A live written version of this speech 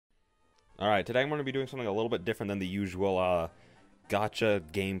Alright, today I'm going to be doing something a little bit different than the usual gacha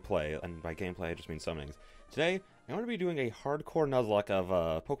gameplay, and by gameplay I just mean summonings. Today, I'm going to be doing a hardcore Nuzlocke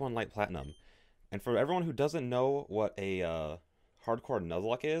of Pokemon Light Platinum. And for everyone who doesn't know what a hardcore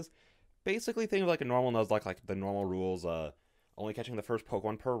Nuzlocke is, basically think of like a normal Nuzlocke, like the normal rules, only catching the first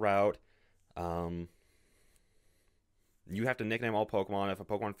Pokemon per route. You have to nickname all Pokemon. If a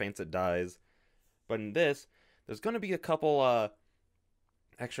Pokemon faints, it dies. But in this, there's going to be a couple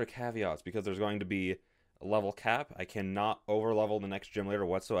extra caveats because there's going to be a level cap. I cannot over level the next gym leader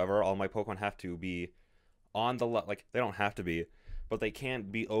whatsoever. All my Pokemon have to be on the like they don't have to be, but they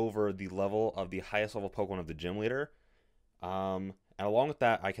can't be over the level of the highest level Pokemon of the gym leader. And along with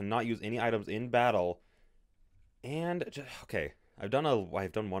that, I cannot use any items in battle. And okay, I've done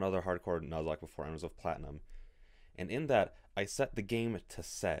one other hardcore Nuzlocke before, and it was of Platinum. And in that, I set the game to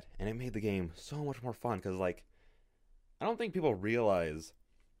set, and it made the game so much more fun because like I don't think people realize.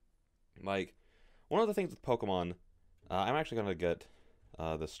 Like, one of the things with Pokemon, I'm actually going to get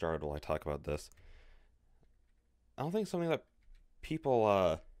this started while I talk about this. I don't think something that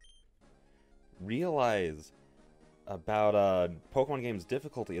people realize about Pokemon games'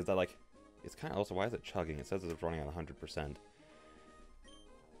 difficulty is that, like, it's kind of also, why is it chugging? It says it's running at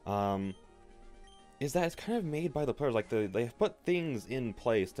 100%. Is that it's kind of made by the players. Like, they put things in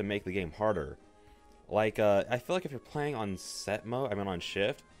place to make the game harder. Like, I feel like if you're playing on set mode, I mean on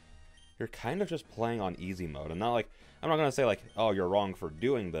shift, you're kind of just playing on easy mode. And not like, I'm not gonna say like, oh, you're wrong for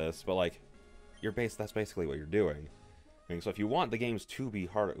doing this, but like, that's basically what you're doing. I mean, so if you want the games to be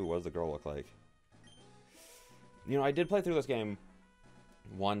harder, ooh, what does the girl look like? You know, I did play through this game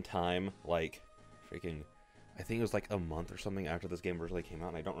one time, like, freaking, I think it was like a month or something after this game originally came out,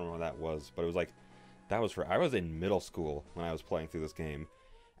 and I don't remember what that was, but it was like, I was in middle school when I was playing through this game.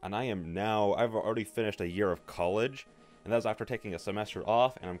 And I've already finished a year of college, and that was after taking a semester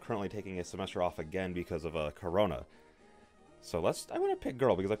off, and I'm currently taking a semester off again because of Corona. So I want to pick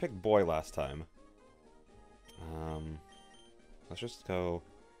girl, because I picked boy last time. Let's just go...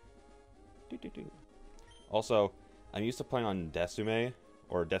 Also, I'm used to playing on Desume,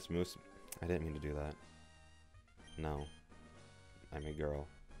 or Desmus. I didn't mean to do that. No. I'm a girl.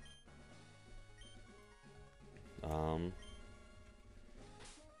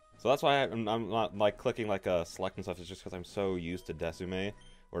 So that's why I'm not like clicking like select and stuff. It's just because I'm so used to Desume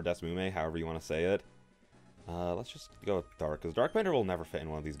or Desmume, however you want to say it. Let's just go with Dark, because Dark Bender will never fit in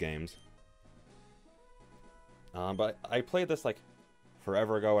one of these games. But I played this like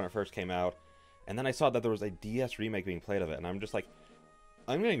forever ago when it first came out, and then I saw that there was a DS remake being played of it, and I'm just like,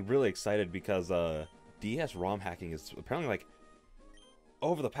 I'm getting really excited because DS ROM hacking is apparently like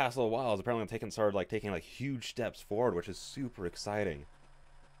over the past little while is apparently taking like huge steps forward, which is super exciting.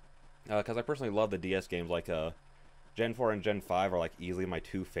 Because I personally love the DS games, like Gen 4 and Gen 5 are like easily my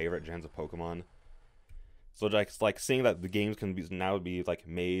two favorite gens of Pokemon. So just like seeing that the games can now be like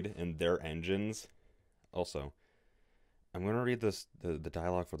made in their engines. Also, I'm gonna read the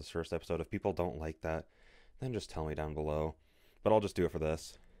dialogue for this first episode. If people don't like that, then just tell me down below. But I'll just do it for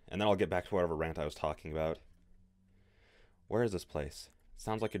this, and then I'll get back to whatever rant I was talking about. Where is this place?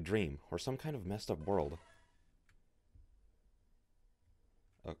 Sounds like a dream or some kind of messed up world.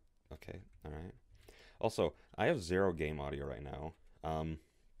 Okay, alright. Also, I have 0 game audio right now.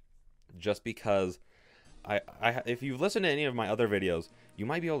 Just because if you've listened to any of my other videos, you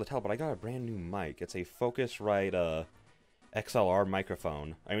might be able to tell, but I got a brand new mic. It's a Focusrite XLR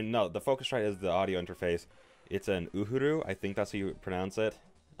microphone. I mean, no, the Focusrite is the audio interface. It's an Uhuru, I think that's how you pronounce it.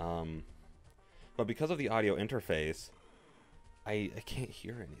 But because of the audio interface, I can't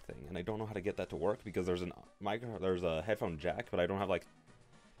hear anything, and I don't know how to get that to work because there's a headphone jack, but I don't have like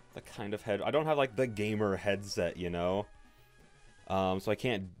the kind of I don't have like the gamer headset, you know? So I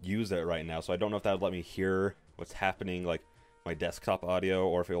can't use it right now, so I don't know if that would let me hear what's happening, like my desktop audio,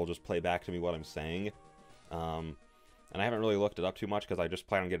 or if it will just play back to me what I'm saying. And I haven't really looked it up too much because I just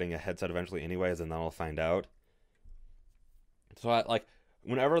plan on getting a headset eventually anyways, and then I'll find out. So like,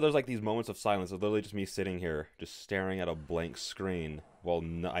 whenever there's like these moments of silence, it's literally just me sitting here, just staring at a blank screen while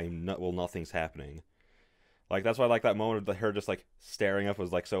nothing's happening. Like, that's why, like, that moment of her just, like, staring up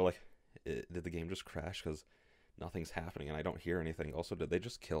was, like, so, like, did the game just crash? Because nothing's happening and I don't hear anything. Also, did they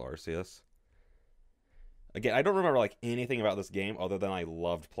just kill Arceus? Again, I don't remember, like, anything about this game other than I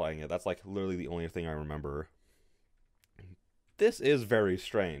loved playing it. That's, like, literally the only thing I remember. This is very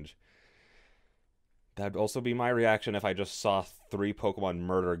strange. That'd also be my reaction if I just saw 3 Pokemon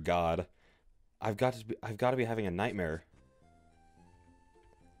murder God. I've got to be having a nightmare.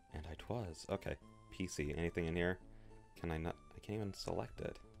 And I twas. Okay. PC. Anything in here? Can I not? I can't even select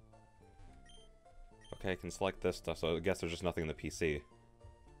it. Okay, I can select this stuff, so I guess there's just nothing in the PC.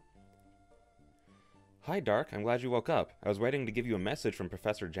 Hi, Dark. I'm glad you woke up. I was waiting to give you a message from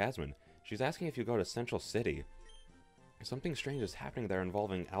Professor Jasmine. She's asking if you go to Central City. Something strange is happening there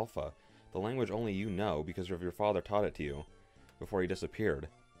involving Alpha, the language only you know because of your father taught it to you before he disappeared.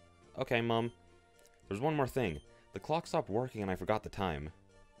 Okay, Mum. There's one more thing. The clock stopped working and I forgot the time.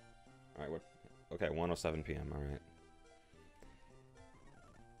 Alright, what? Okay, 1:07 p.m. Alright.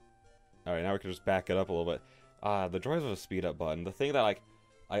 Alright, now we can just back it up a little bit. The joys of a speed up button. The thing that, like,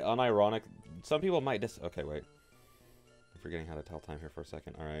 unironic... Some people might Okay, wait. I'm forgetting how to tell time here for a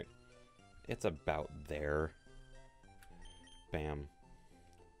second. Alright. It's about there. Bam.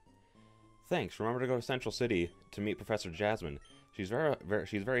 Thanks. Remember to go to Central City to meet Professor Jasmine. She's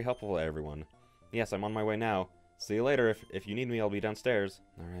very helpful to everyone. Yes, I'm on my way now. See you later. If you need me, I'll be downstairs.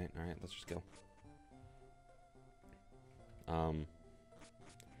 Alright, let's just go.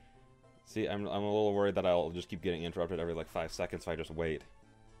 See, I'm a little worried that I'll just keep getting interrupted every, like, 5 seconds if I just wait.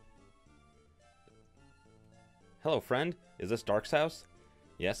 Hello, friend. Is this Dark's house?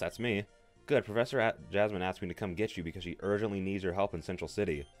 Yes, that's me. Good. Professor Jasmine asked me to come get you because she urgently needs your help in Central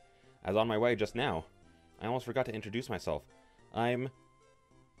City. I was on my way just now. I almost forgot to introduce myself. I'm...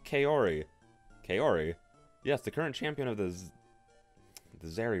 Kaori. Kaori? Yes, the current champion of the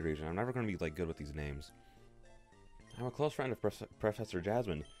Zeri region. I'm never going to be, like, good with these names. I'm a close friend of Professor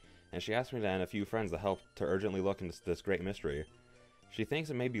Jasmine, and she asked me and a few friends to help to urgently look into this great mystery. She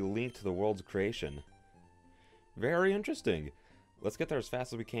thinks it may be linked to the world's creation. Very interesting. Let's get there as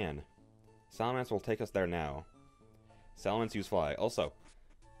fast as we can. Salamence will take us there now. Salamence use fly. Also,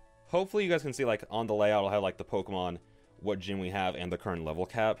 hopefully you guys can see, like, on the layout, I'll have, like, the Pokemon, what gym we have, and the current level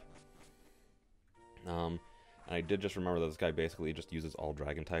cap. And I did just remember that this guy basically just uses all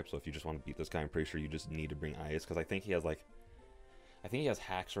dragon types, so if you just want to beat this guy, I'm pretty sure you just need to bring ice, because I think he has, like, I think he has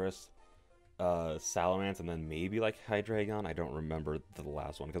Haxorus, Salamence, and then maybe, like, Hydreigon. I don't remember the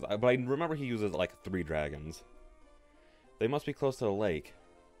last one, but I remember he uses, like, 3 dragons. They must be close to the lake,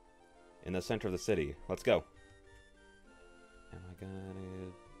 in the center of the city. Let's go. Am I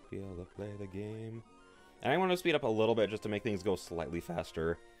gonna be able to play the game? And I want to speed up a little bit just to make things go slightly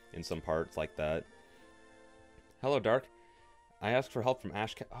faster in some parts like that. Hello, Dark. I asked for help from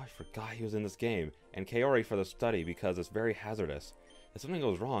Ash. Oh, I forgot he was in this game. And Kaori for the study because it's very hazardous. If something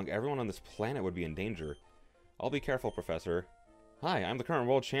goes wrong, everyone on this planet would be in danger. I'll be careful, Professor. Hi, I'm the current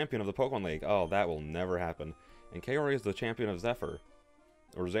world champion of the Pokemon League. Oh, that will never happen. And Kaori is the champion of Zephyr.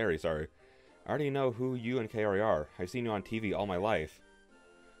 Or Zeri, sorry. I already know who you and Kaori are. I've seen you on TV all my life.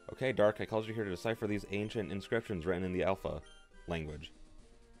 Okay, Dark, I called you here to decipher these ancient inscriptions written in the Alpha language.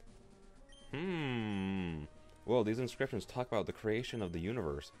 Well, these inscriptions talk about the creation of the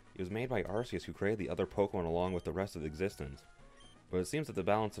universe. It was made by Arceus, who created the other Pokemon along with the rest of existence. But it seems that the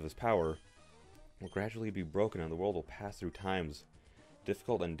balance of his power will gradually be broken and the world will pass through times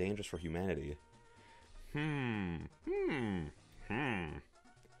difficult and dangerous for humanity. It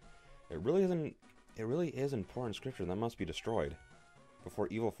really is an important scripture that must be destroyed before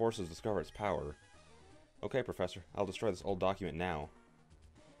evil forces discover its power. Okay, Professor, I'll destroy this old document now.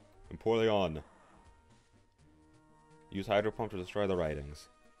 And poorly on. Use Hydro Pump to destroy the writings.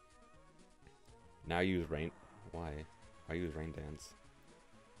 Now use Rain... Why? Why use Rain Dance?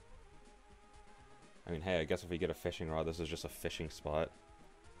 I mean, hey, I guess if we get a fishing rod, this is just a fishing spot.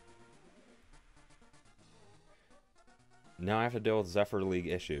 Now I have to deal with Zephyr League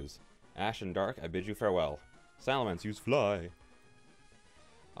issues. Ash and Dark, I bid you farewell. Salamence, use Fly.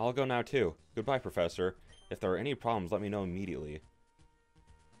 I'll go now too. Goodbye, Professor. If there are any problems, let me know immediately.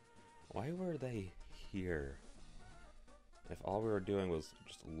 Why were they here? If all we were doing was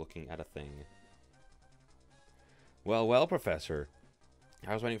just looking at a thing. Well, well, Professor.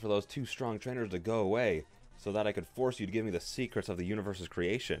 I was waiting for those 2 strong trainers to go away, so that I could force you to give me the secrets of the universe's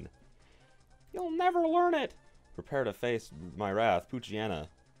creation. You'll never learn it! Prepare to face my wrath, Poochyena.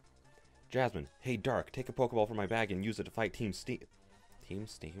 Jasmine, hey Dark, take a Pokeball from my bag and use it to fight Team Steam. Team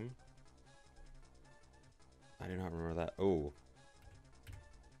Steam? I do not remember that. Oh.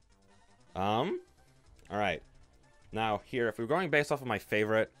 Alright. Now, here, if we're going based off of my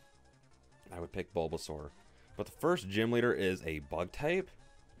favorite, I would pick Bulbasaur. But the first gym leader is a bug type.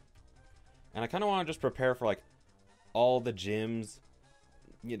 And I kind of want to just prepare for, like, all the gyms.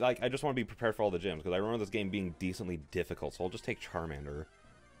 Like, I just want to be prepared for all the gyms, because I remember this game being decently difficult, so I'll just take Charmander.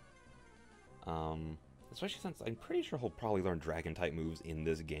 Especially since I'm pretty sure he'll probably learn Dragon-type moves in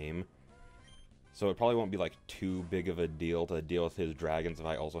this game. So it probably won't be, like, too big of a deal to deal with his dragons if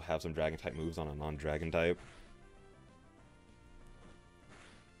I also have some Dragon-type moves on a non-Dragon type.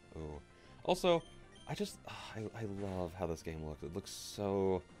 Oh. Also, I love how this game looks. It looks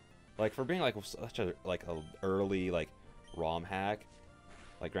so... Like, for being, like, such a, like, a early, like, ROM hack,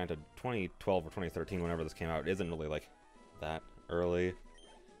 Like, granted, 2012 or 2013, whenever this came out, isn't really, like, that early.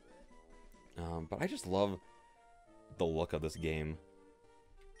 But I just love the look of this game.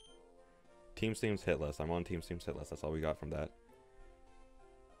 Team Steam's hit list. I'm on Team Steam's hit list. That's all we got from that.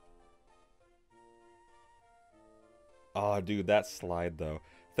 Oh, dude, that slide, though.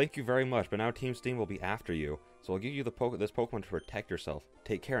 Thank you very much, but now Team Steam will be after you. So I'll give you this Pokemon to protect yourself.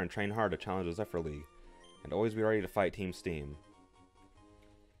 Take care and train hard to challenge the Zephyr League. And always be ready to fight Team Steam.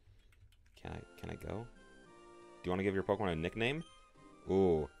 Can I go? Do you want to give your Pokemon a nickname?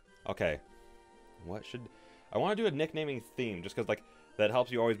 Ooh. Okay. What should... I want to do a nicknaming theme, just because, like, that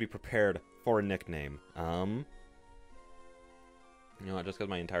helps you always be prepared for a nickname. You know what, just because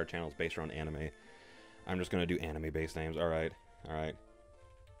my entire channel is based around anime, I'm just going to do anime-based names. Alright. Alright.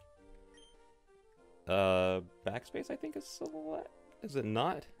 Backspace, I think, is select. Is it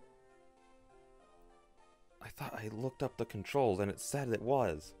not? I thought I looked up the controls, and it said it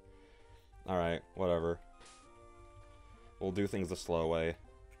was. Alright, whatever. We'll do things the slow way.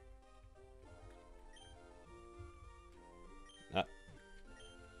 Ah.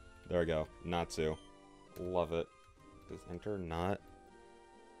 There we go. Natsu. Love it. Is enter not...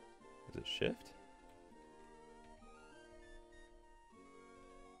 Is it shift?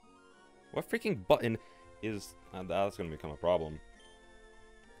 What freaking button is... that's gonna become a problem.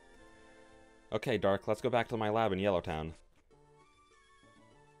 Okay, Dark, let's go back to my lab in Yellowtown.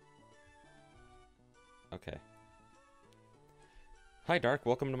 Okay. Hi, Dark.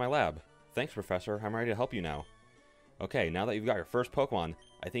 Welcome to my lab. Thanks, Professor. I'm ready to help you now. Okay, now that you've got your first Pokemon,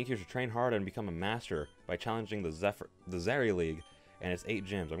 I think you should train hard and become a master by challenging the Zephyr League and its 8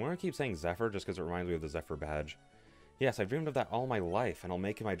 gyms. I'm going to keep saying Zephyr just because it reminds me of the Zephyr badge. Yes, I've dreamed of that all my life, and I'll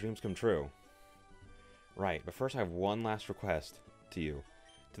make my dreams come true. Right, but first I have one last request to you.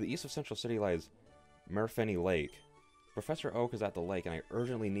 To the east of Central City lies Murfenny Lake. Professor Oak is at the lake, and I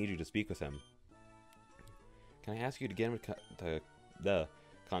urgently need you to speak with him. Can I ask you to get him to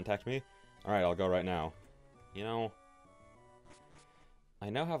contact me? Alright, I'll go right now. You know, I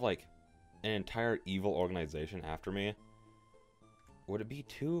now have, like, an entire evil organization after me. Would it be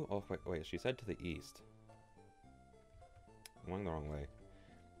too... Oh, wait, she said to the east. I'm going the wrong way.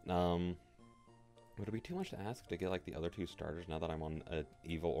 Would it be too much to ask to get, like, the other 2 starters now that I'm on an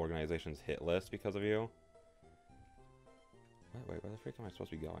evil organization's hit list because of you? Wait, where the freak am I supposed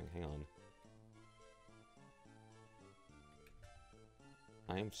to be going? Hang on.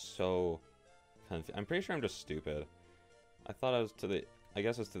 I am so confused. I'm pretty sure I'm just stupid. I thought I was to the... I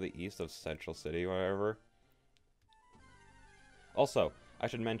guess it's to the east of Central City or whatever. Also, I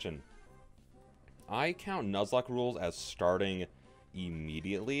should mention, I count Nuzlocke rules as starting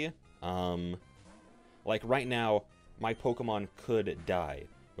immediately. Like, right now, my Pokemon could die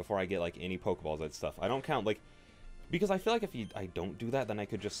before I get, like, any Pokeballs and stuff. I don't count, like... Because I feel like if I don't do that, then I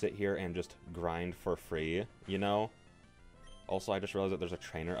could just sit here and just grind for free, you know? Also, I just realized that there's a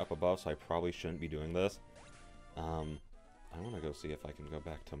trainer up above, so I probably shouldn't be doing this. I want to go see if I can go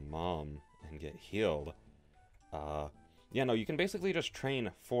back to Mom and get healed. Yeah, no, you can basically just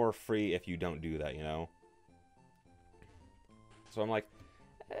train for free if you don't do that, you know? So I'm like,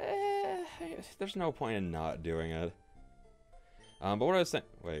 there's no point in not doing it. But what I was saying...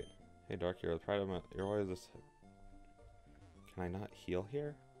 Wait. Hey, Dark, you're the pride of my... Why is this... Can I not heal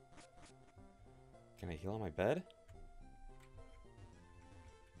here? Can I heal on my bed?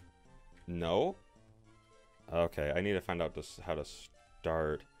 No? Okay, I need to find out how to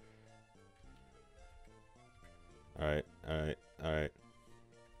start. Alright, alright, alright.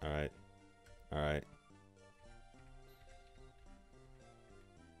 Alright. Alright.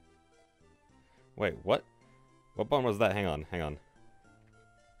 Wait, what? What button was that? Hang on, hang on.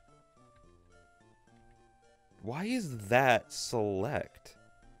 Why is that select?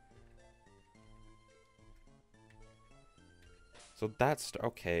 So that's...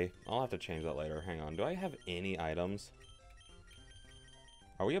 Okay, I'll have to change that later. Hang on, do I have any items?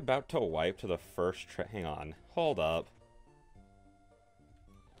 Are we about to wipe to the first hang on, hold up.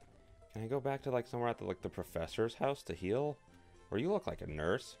 Can I go back to, like, somewhere at the, like, the professor's house to heal? Or you look like a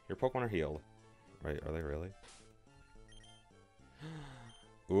nurse. Your Pokemon are healed. Right, are they really?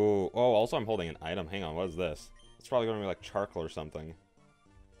 Ooh, oh, also I'm holding an item. Hang on, what is this? It's probably going to be like charcoal or something.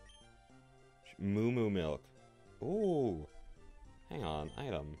 Moo Moo Milk. Ooh. Hang on,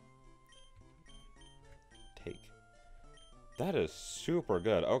 item. Take. That is super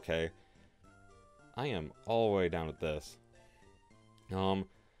good. Okay. I am all the way down with this.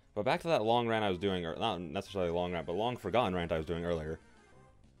 But back to that long rant I was doing, or not necessarily long rant, but long forgotten rant I was doing earlier.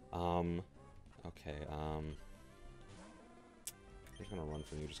 Okay, I'm just gonna run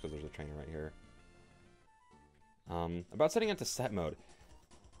from you just because there's a trainer right here. About setting into set mode.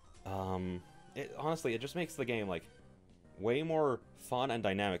 Honestly, it just makes the game, like, way more fun and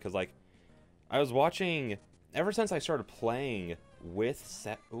dynamic, because, like, I was watching, ever since I started playing with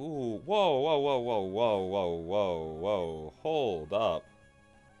set, ooh, whoa, whoa, whoa, whoa, whoa, whoa, whoa, whoa, hold up.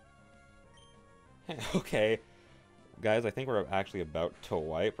 Okay, guys, I think we're actually about to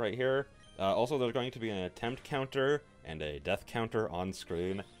wipe right here. Also, there's going to be an attempt counter and a death counter on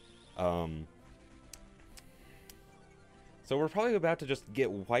screen. So we're probably about to just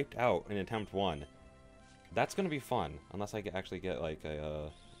get wiped out in attempt 1. That's going to be fun, unless I actually get, like, a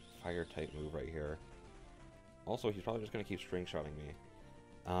fire-type move right here. Also, he's probably just going to keep string-shotting me.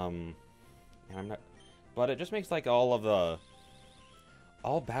 And I'm not... But it just makes, like, all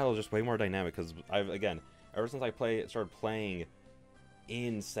battles just way more dynamic, because again, ever since I started playing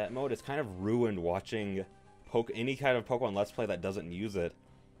in set mode, it's kind of ruined watching any kind of Pokemon Let's Play that doesn't use it.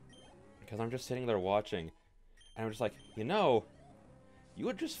 Because I'm just sitting there watching, and I'm just like, you know, you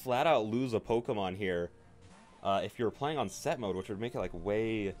would just flat out lose a Pokemon here if you were playing on set mode, which would make it, like,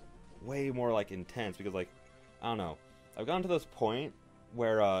 way more, like, intense, because, like, I don't know. I've gotten to this point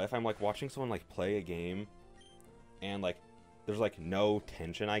where if I'm, like, watching someone, like, play a game, and, like, there's, like, no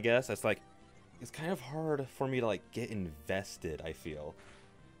tension, I guess, it's, like, it's kind of hard for me to, like, get invested, I feel.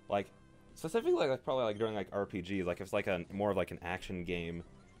 Like, specifically, like, probably, like, during, like, RPGs, like, if it's, like, more of, like, an action game,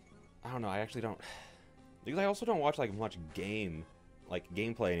 I don't know, I actually don't, because I also don't watch, like, much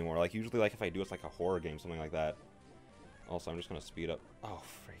gameplay anymore. Like, usually, like, if I do, it's, like, a horror game, something like that. Also, I'm just gonna speed up. Oh,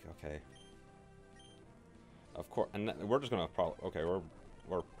 freak, okay. Of course, and we're just gonna okay, we're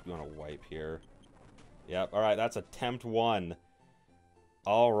gonna wipe here. Yep, alright, that's attempt 1.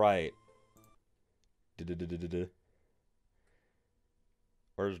 Alright.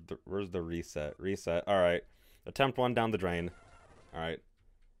 Where's the reset? Reset. Alright. Attempt 1 down the drain. Alright.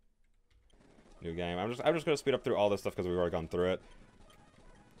 New game. I'm just gonna speed up through all this stuff because we've already gone through it.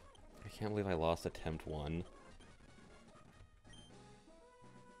 I can't believe I lost attempt 1.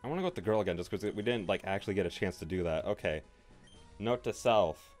 I want to go with the girl again just because we didn't, like, actually get a chance to do that. Okay. Note to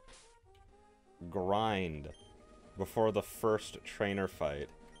self. Grind before the first trainer fight.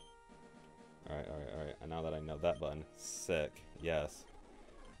 Alright, alright, alright. And now that I know that button. Sick. Yes.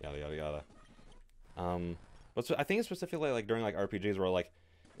 Yada, yada, yada. But so I think it's specifically, like, during, like, RPGs where, like,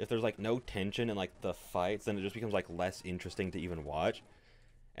 if there's, like, no tension in, like, the fights, then it just becomes, like, less interesting to even watch.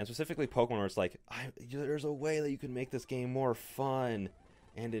 And specifically Pokemon, where it's like, there's a way that you can make this game more fun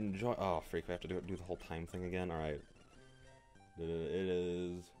and enjoy. Oh, freak, we have to do the whole time thing again? Alright. It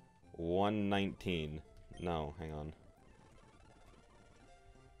is 1:19. No, hang on.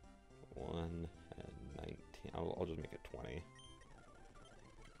 1:19. I'll just make it 20.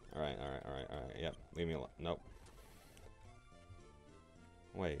 Alright, alright, alright, alright. Yep, leave me alone. Nope.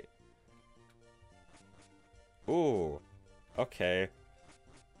 Wait. Ooh. Okay.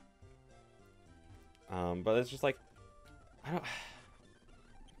 But it's just like, I don't...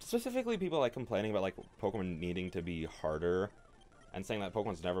 Specifically people, like, complaining about, like, Pokemon needing to be harder, and saying that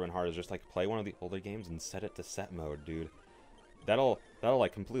Pokemon's never been hard is just, like, play one of the older games and set it to set mode, dude. That'll,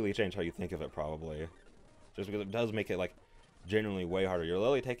 like, completely change how you think of it, probably. Just because it does make it, like, genuinely way harder. You're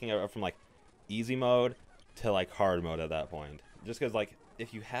literally taking it from, like, easy mode to, like, hard mode at that point. Just because, like,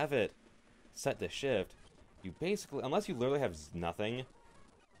 if you have it set to shift, you basically, unless you literally have nothing,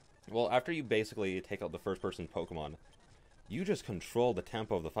 well, after you basically take out the first-person Pokemon, you just control the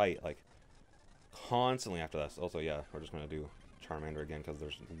tempo of the fight, like, constantly after this. Also, yeah, we're just going to do Charmander again, because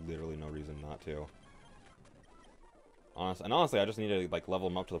there's literally no reason not to. Honestly, I just need to, like, level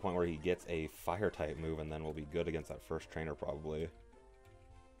him up to the point where he gets a Fire-type move, and then we'll be good against that first trainer, probably.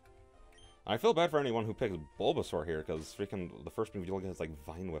 I feel bad for anyone who picks Bulbasaur here, because freaking the first move you'll get is, like,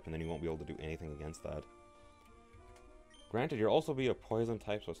 Vine Whip, and then you won't be able to do anything against that. Granted, you'll also be a poison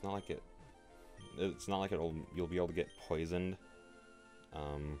type, so it's not like you'll be able to get poisoned.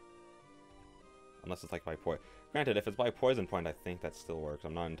 Unless it's, like, by poison. Granted, if it's by poison point, I think that still works.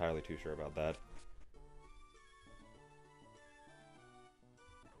 I'm not entirely too sure about that.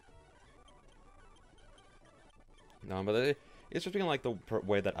 No, but it's just being, like, the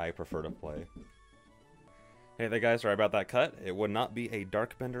way that I prefer to play. Hey there, guys. Sorry about that cut. It would not be a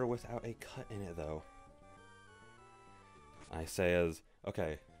Dark Bender without a cut in it, though. I say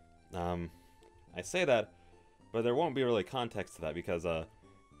okay, I say that, but there won't be really context to that because, you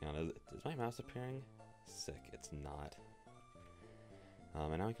know, is my mouse appearing? Sick, it's not.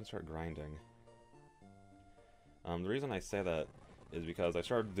 And now I can start grinding. The reason I say that is because I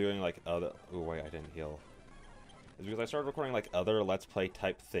started doing, like, other... Oh, wait, I didn't heal. Is because I started recording, like, other Let's Play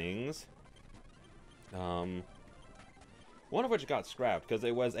type things. One of which got scrapped because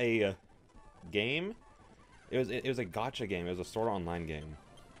it was a game. It was a gacha game. It was a Sword Art Online game.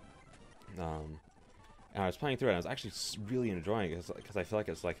 And I was playing through it, and I was actually really enjoying it, because I feel like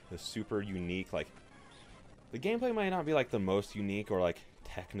it's, like, a super unique, like... The gameplay might not be, like, the most unique or, like,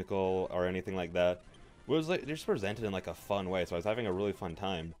 technical or anything like that. It was, like, just presented in, like, a fun way, so I was having a really fun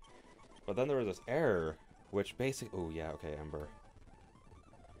time. But then there was this error, which basically... Oh, yeah, okay, Ember.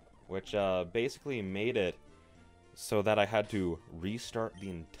 Which, basically made it so that I had to restart the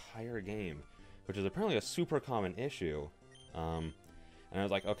entire game, which is apparently a super common issue. And I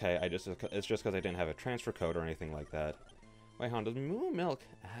was like, okay, it's just because I didn't have a transfer code or anything like that. Wait, hon, does Moo Milk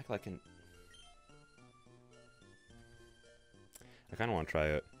act like an... I kind of want to try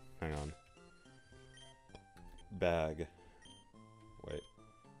it. Hang on. Bag. Wait.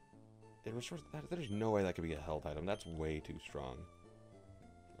 It restores that. There's no way that could be a health item. That's way too strong.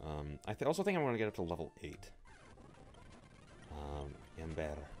 I also think I'm going to get up to level 8. Ember.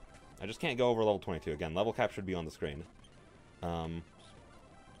 I just can't go over level 22. Again, level cap should be on the screen.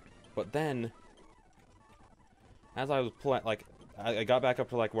 But then, as I was playing, like, I got back up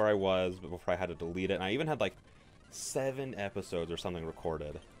to, like, where I was before I had to delete it, and I even had, like, 7 episodes or something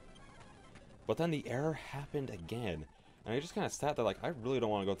recorded. But then the error happened again, and I just kind of sat there like, I really don't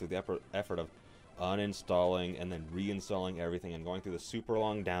want to go through the effort of uninstalling and then reinstalling everything and going through the super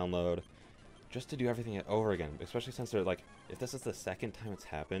long download just to do everything over again, especially since they're, like, if this is the second time it's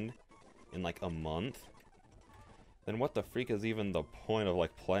happened in, like, a month... Then what the freak is even the point of,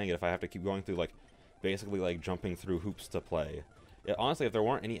 like, playing it if I have to keep going through, like, basically, like, jumping through hoops to play? Honestly, if there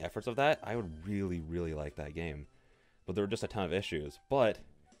weren't any efforts of that, I would really, really like that game. But there were just a ton of issues. But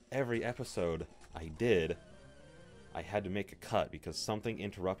every episode I did, I had to make a cut because something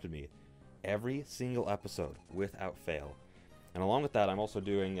interrupted me. Every single episode, without fail. And along with that, I'm also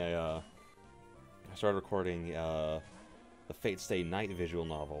doing a, I started recording, the Fate Stay Night visual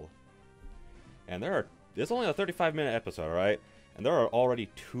novel. And it's only a 35-minute episode, alright? And there are already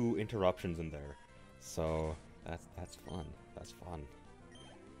 2 interruptions in there. So, that's fun. That's fun.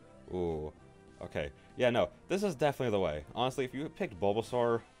 Ooh. Okay. Yeah, no. This is definitely the way. Honestly, if you picked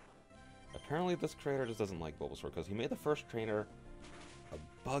Bulbasaur... Apparently this creator just doesn't like Bulbasaur, because he made the first trainer a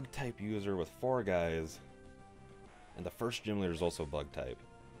Bug-type user with 4 guys. And the first gym leader is also Bug-type.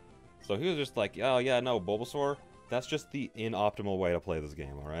 So he was just like, oh yeah, no, Bulbasaur, that's just the inoptimal way to play this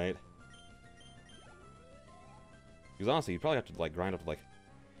game, alright? Because honestly, you probably have to, like, grind up to, like,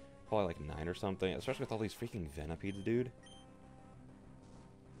 probably, like, 9 or something. Especially with all these freaking Venopedes, dude.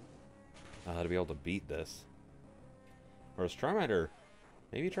 To be able to beat this. Whereas Charmander...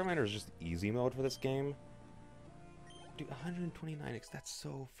 Maybe Charmander is just easy mode for this game? Dude, 129x, that's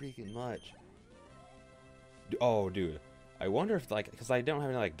so freaking much. Oh, dude. I wonder if, like... Because I don't have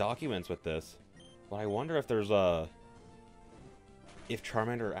any, like, documents with this. But I wonder if there's a... If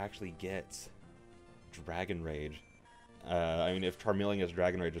Charmander actually gets Dragon Rage. I mean, if Charmeleon gets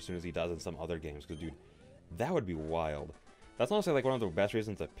Dragon Rage as soon as he does in some other games, because, dude, that would be wild. That's honestly, like, one of the best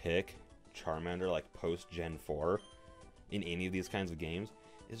reasons to pick Charmander, like, post-Gen 4 in any of these kinds of games,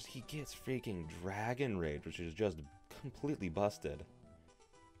 is he gets freaking Dragon Rage, which is just completely busted.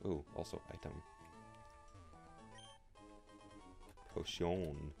 Ooh, also item.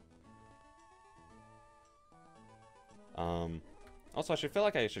 Potion. Also, I should feel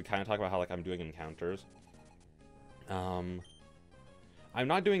like I should kind of talk about how, like, I'm doing encounters. I'm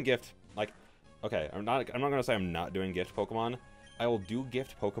not doing gift, like, okay, I'm not gonna say I'm not doing gift Pokemon. I will do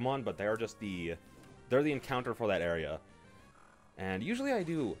gift Pokemon, but they're just they're the encounter for that area. And usually I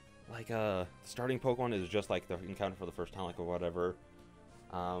do, like, starting Pokemon is just, like, the encounter for the first time, like, or whatever.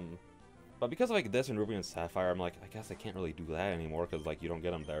 But because of, like, this and Ruby and Sapphire, I'm like, I guess I can't really do that anymore, because, like, you don't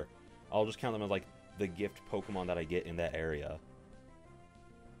get them there. I'll just count them as, like, the gift Pokemon that I get in that area.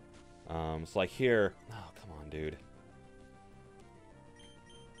 So, like, here... Oh, come on, dude.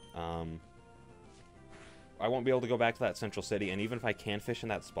 I won't be able to go back to that central city, and even if I can fish in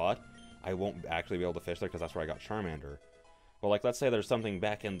that spot, I won't actually be able to fish there, because that's where I got Charmander. But, like, let's say there's something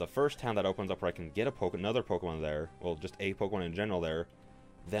back in the first town that opens up where I can get another Pokemon there, well, just a Pokemon in general there,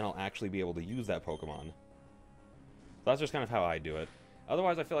 then I'll actually be able to use that Pokemon. So that's just kind of how I do it.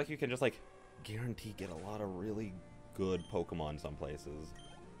 Otherwise, I feel like you can just, like, guarantee get a lot of really good Pokemon some places.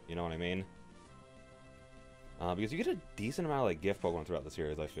 You know what I mean? Because you get a decent amount of, like, gift Pokemon throughout the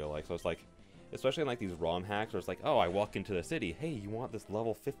series, I feel like. So it's like, especially in, like, these ROM hacks where it's like, oh, I walk into the city. Hey, you want this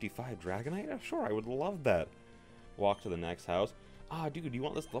level 55 Dragonite? Yeah, sure, I would love that. Walk to the next house. Ah, dude, you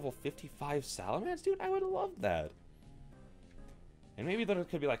want this level 55 Salamence? Dude, I would love that. And maybe there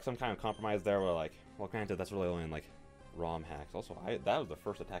could be, like, some kind of compromise there where, like, well, granted, that's really only in, like, ROM hacks. Also, that was the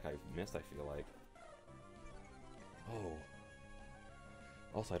first attack I missed, I feel like. Oh.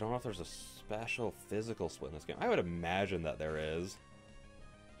 Also, I don't know if there's a special physical split in this game. I would imagine that there is.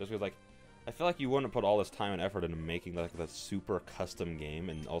 Just because, like, I feel like you wouldn't put all this time and effort into making like the super custom game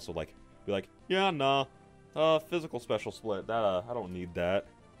and also like be like, yeah, nah, physical special split. That I don't need that.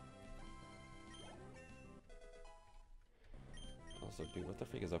 Also, dude, what the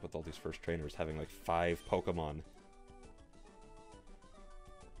freak is up with all these first trainers having like 5 Pokemon?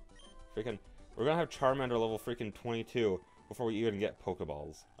 Freaking, we're gonna have Charmander level freaking 22 before we even get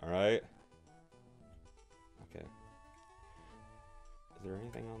Pokeballs. All right. Okay. Is there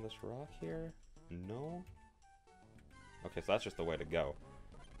anything on this rock here? No? Okay, so that's just the way to go.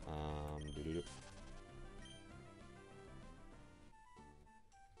 Doo-doo-doo.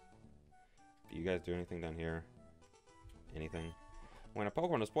 Do you guys do anything down here? Anything? When a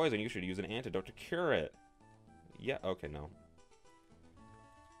Pokemon is poisoned, you should use an antidote to cure it. Yeah, okay, no.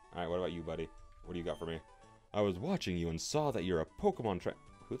 Alright, what about you, buddy? What do you got for me? I was watching you and saw that you're a Pokemon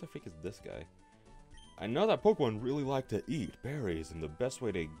Who the freak is this guy? I know that Pokemon really like to eat berries, and the best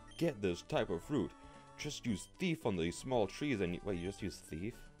way to get this type of fruit, just use Thief on these small trees and... Wait, you just use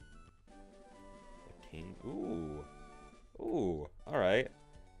Thief? Obtain... Ooh. Ooh, alright.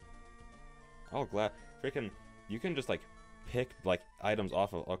 Oh, glad... Freaking... You can just, like, pick, like, items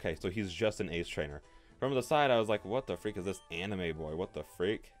off of... Okay, so he's just an Ace Trainer. From the side, I was like, what the freak is this anime boy? What the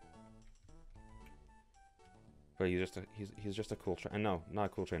freak? But he's just a cool trainer. No, not a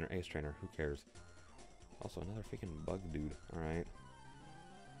cool trainer. Ace Trainer. Who cares? Also, another freaking bug dude. Alright.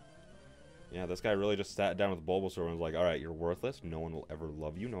 Yeah, this guy really just sat down with Bulbasaur and was like, alright, you're worthless. No one will ever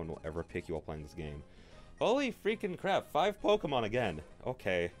love you. No one will ever pick you while playing this game. Holy freaking crap. 5 Pokemon again.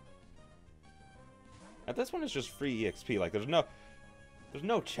 Okay. At this one, it's just free EXP. Like, there's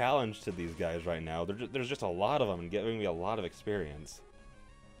no challenge to these guys right now. There's just a lot of them and giving me a lot of experience.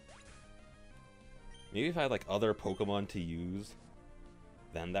 Maybe if I had, like, other Pokemon to use,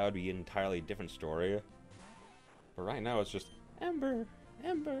 then that would be an entirely different story. But right now, it's just Ember,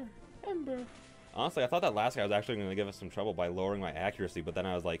 Ember, Ember. Honestly, I thought that last guy was actually going to give us some trouble by lowering my accuracy, but then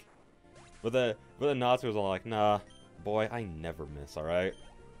I was like... But the Natsu was all like, nah, boy, I never miss, alright?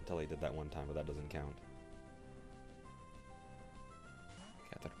 Until he did that one time, but that doesn't count.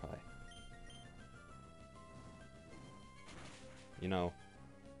 Caterpie. You know,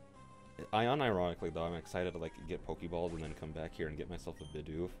 unironically though, I'm excited to like get Pokeballs and then come back here and get myself a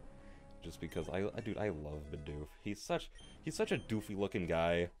Bidoof. Just because dude, I love Bidoof. He's such a doofy looking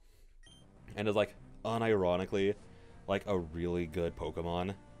guy. And is like, unironically, like a really good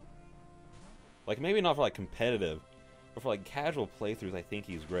Pokemon. Like maybe not for like competitive, but for like casual playthroughs, I think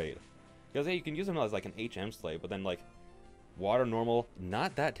he's great. Because yeah, you can use him as like an HM slave, but then like water normal,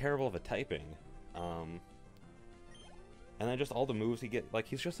 not that terrible of a typing. And then just all the moves he gets, like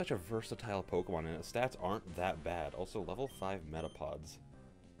he's just such a versatile Pokemon, and his stats aren't that bad. Also level 5 Metapods.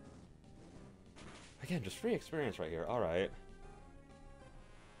 Again, just free experience right here. Alright.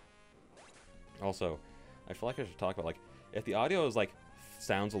 Also, I feel like I should talk about like, if the audio is like,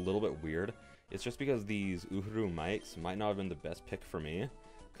 sounds a little bit weird, it's just because these Uhuru mics might not have been the best pick for me.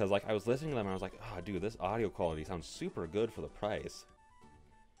 Because, like, I was listening to them and I was like, oh, dude, this audio quality sounds super good for the price.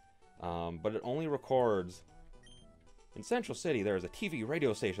 But it only records... In Central City, there is a TV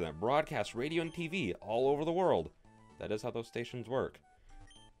radio station that broadcasts radio and TV all over the world. That is how those stations work.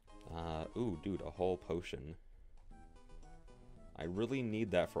 Ooh, dude, a whole potion. I really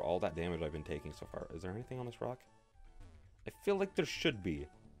need that for all that damage I've been taking so far. Is there anything on this rock? I feel like there should be.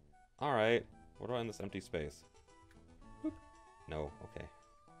 Alright. What about in this empty space? Boop. No, okay.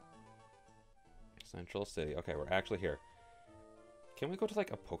 Central City. Okay, we're actually here. Can we go to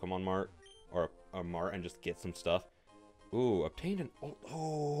like a Pokemon Mart? Or a mart and just get some stuff? Ooh, obtained an...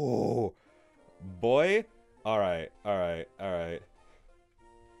 Oh! Boy! Alright, alright, alright.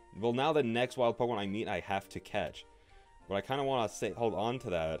 Well, now the next wild Pokemon I meet, I have to catch. But I kind of want to say, hold on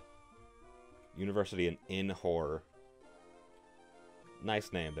to that. University in Horror.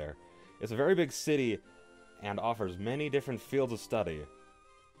 Nice name there. It's a very big city and offers many different fields of study.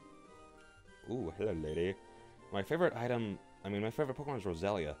 Ooh, hello, lady. My favorite item... my favorite Pokemon is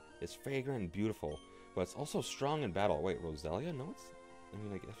Roselia. It's fragrant and beautiful, but it's also strong in battle. Wait, Roselia? No, it's...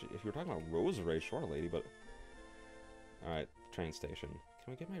 like, if you're talking about Roserade, sure, lady, but... Alright, train station.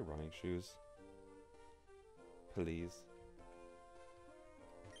 Can we get my running shoes? Please.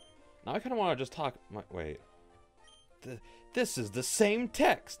 Now I kind of want to just talk... Wait. This is the same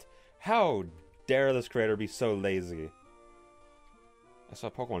text! How dare this creator be so lazy? I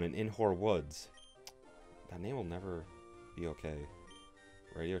saw Pokemon in Inhor Woods. That name will never be okay.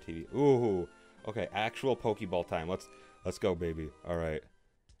 Radio TV. Ooh. Okay, actual Pokeball time. Let's go, baby. Alright.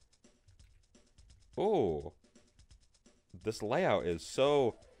 Ooh. This layout is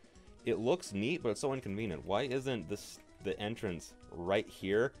so... It looks neat, but it's so inconvenient. Why isn't the entrance right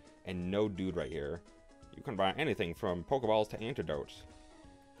here And no dude right here. You can buy anything from Pokeballs to antidotes.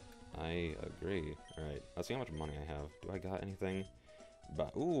 I agree. Alright, let's see how much money I have. Do I got anything?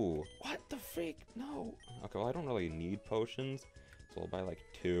 But, ooh, what the freak? No. Okay, well, I don't really need potions, so I'll buy like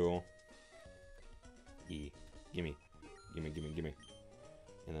 2. Gimme. Gimme.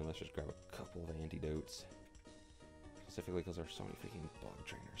 And then let's just grab a couple of antidotes. Specifically because there's so many freaking bug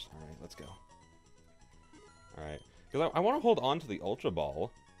trainers. Alright, let's go. Alright. Because I want to hold on to the Ultra Ball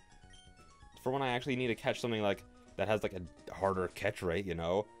for when I actually need to catch something like that has like a harder catch rate, you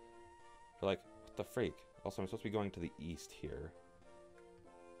know? But like, what the freak? Also, I'm supposed to be going to the east here.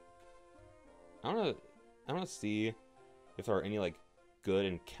 I wanna see if there are any like good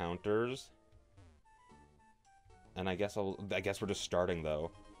encounters. And I guess we're just starting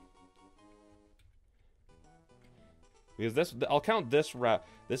though. Because I'll count this route.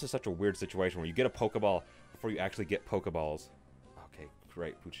 This is such a weird situation where you get a Pokeball before you actually get Pokeballs. Okay,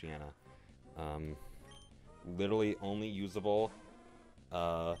 great, Poochyena. Literally only usable.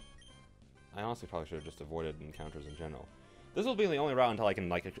 I honestly probably should have just avoided encounters in general. This will be the only route until I can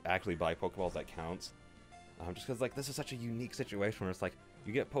like actually buy Pokeballs that counts. Just because like this is such a unique situation where it's like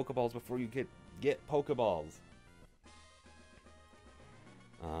you get Pokeballs before you get Pokeballs.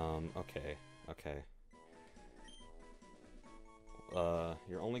 Okay.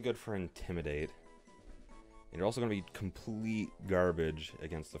 You're only good for Intimidate. And you're also going to be complete garbage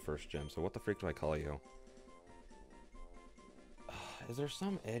against the first gym. So what the freak do I call you? Is there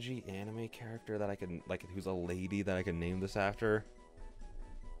some edgy anime character that I can, like, who's a lady that I can name this after?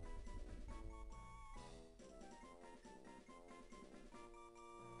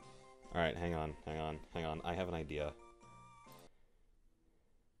 Alright, hang on. I have an idea.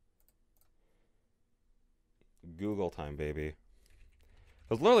 Google time, baby.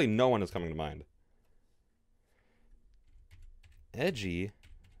 Because literally no one is coming to mind. Edgy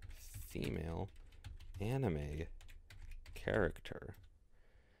female anime character.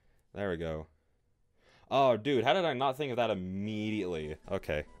 There we go. Oh, dude, how did I not think of that immediately?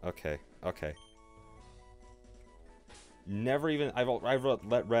 Okay. Never even I've read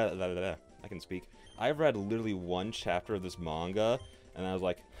I can speak. I've read literally one chapter of this manga, and I was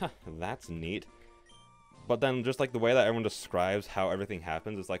like, huh, that's neat. But then just like the way that everyone describes how everything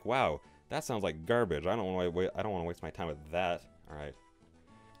happens, it's like, wow, that sounds like garbage. I don't want to waste my time with that. All right.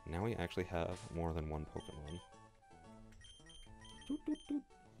 Now we actually have more than one Pokemon.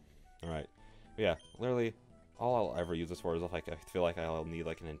 All right. But yeah, literally all I'll ever use this for is if like I feel like I'll need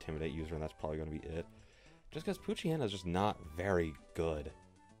like an Intimidate user, and that's probably going to be it. Just because Poochyena is just not very good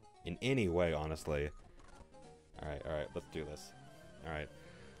in any way, honestly. All right, let's do this. All right.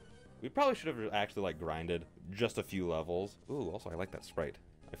 We probably should have actually like grinded just a few levels. Ooh, also I like that sprite.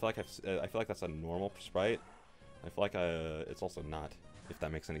 I feel like that's a normal sprite. I feel like it's also not, if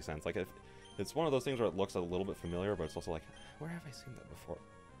that makes any sense. Like it's one of those things where it looks a little bit familiar, but it's also like, where have I seen that before?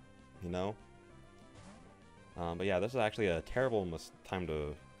 You know? But yeah, this is actually a terrible time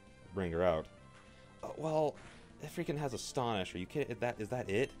to bring her out. Well, it freaking has Astonish. Are you kidding? Is that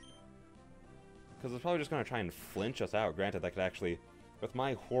it? Because it's probably just gonna try and flinch us out. Granted, that could actually, with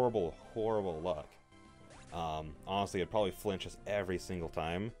my horrible luck, honestly, it'd probably flinch us every single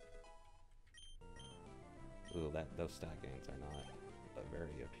time. Ooh, those stat gains are not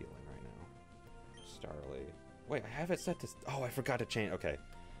very appealing right now. Starly. Wait, I have it set to... Oh, I forgot to change... Okay.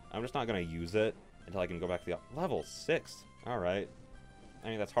 I'm just not going to use it until I can go back to the... Level 6. Alright. I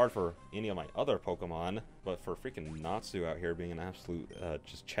mean, that's hard for any of my other Pokemon, but for freaking Natsu out here being an absolute,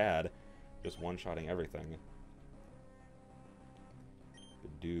 just Chad, just one-shotting everything.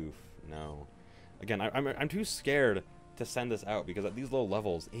 Bidoof. No. Again, I'm too scared to send this out, because at these low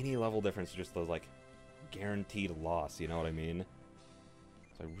levels, any level difference is just those, like, guaranteed loss, you know what I mean?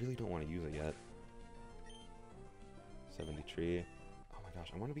 So I really don't want to use it yet. 73. Oh my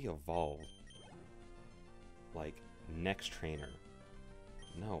gosh, I want to be evolved. Like, next trainer.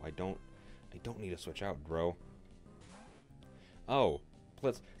 No, I don't need to switch out, bro. Oh,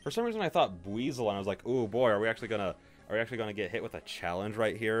 Blitz. For some reason I thought Buizel, and I was like, ooh boy, are we actually gonna get hit with a challenge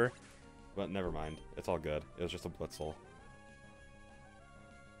right here? But never mind. It's all good. It was just a Blitzel.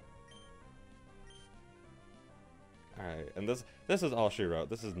 Alright, and this is all she wrote.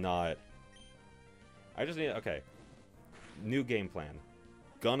 This is not... I just need... Okay. New game plan.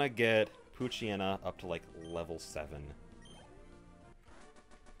 Gonna get Poochyena up to, like, level 7.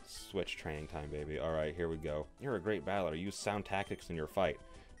 Switch training time, baby. Alright, here we go. You're a great battler. Use sound tactics in your fight.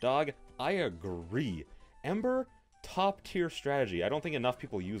 Dog, I agree. Ember, top tier strategy. I don't think enough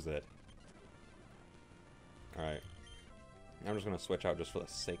people use it. Alright. I'm just gonna switch out just for the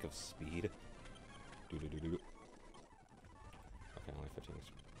sake of speed. Okay, only 15.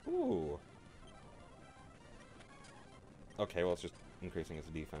 Ooh. Okay, well, it's just increasing its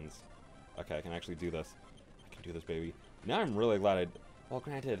defense. Okay, I can actually do this. I can do this, baby. Now I'm really glad I... Well,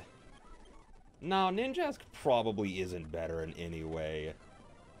 granted... No, Ninjask probably isn't better in any way.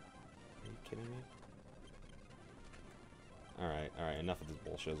 Are you kidding me? Alright, enough of this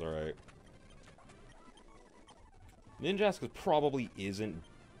bullshit, alright. Ninjask probably isn't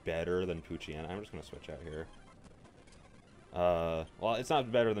better than Poochyena. I'm just gonna switch out here. Well, it's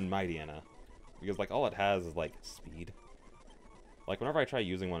not better than Mightyena. Because, like, all it has is, like, speed. Like, whenever I try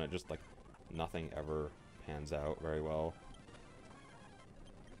using one, it just, like, nothing ever pans out very well.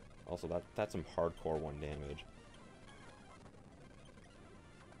 Also, that's some hardcore 1 damage.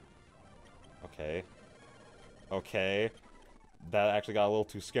 Okay. Okay. That actually got a little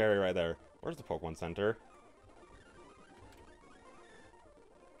too scary right there. Where's the Pokemon Center?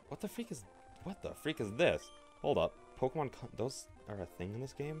 What the freak is this? Hold up. Those are a thing in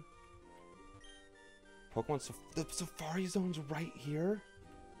this game? The Safari Zone's right here?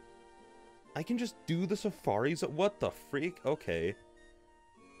 I can just do the Safari Zone? What the freak? Okay.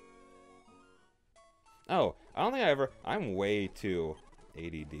 Oh, I don't think I'm way too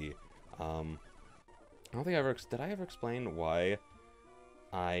ADD. I don't think did I ever explain why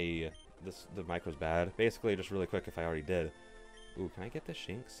the micro's bad? Basically, just really quick if I already did. Ooh, can I get the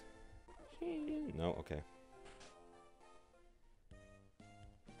Shinx? No, okay.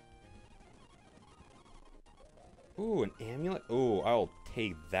 Ooh, an amulet? Ooh, I'll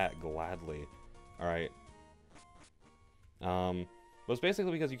take that gladly. Alright. But it's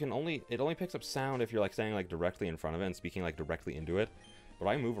basically because it only picks up sound if you're like standing like directly in front of it and speaking like directly into it. But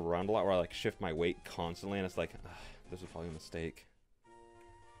I move around a lot where I like shift my weight constantly and it's like, this is probably a mistake.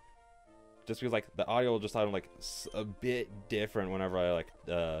 Just because like the audio will just sound like a bit different whenever I like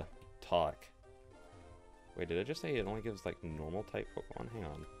talk. Wait, did it just say it only gives like normal type Pokemon?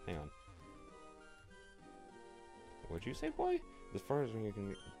 Hang on. What'd you say, boy? As far as you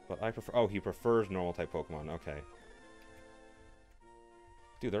can, but I prefer. Oh, he prefers normal type Pokemon. Okay.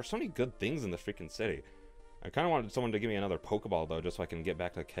 Dude, there's so many good things in this freaking city. I kind of wanted someone to give me another Pokeball though, just so I can get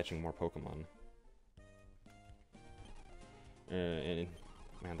back to catching more Pokemon. And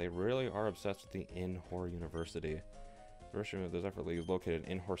man, they really are obsessed with the In-Hor University. Version of this effort league is located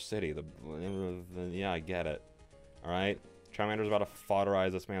in In-Hor City. Yeah, I get it. All right, Charmander's about to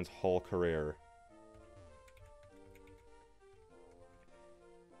foderize this man's whole career.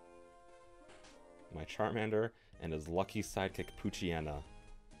 My Charmander and his lucky sidekick Poochyena,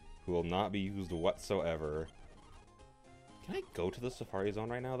 who will not be used whatsoever. Can I go to the Safari Zone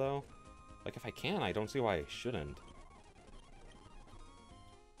right now, though? Like, if I can, I don't see why I shouldn't.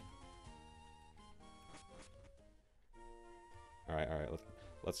 Alright,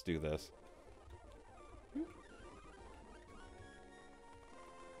 let's do this.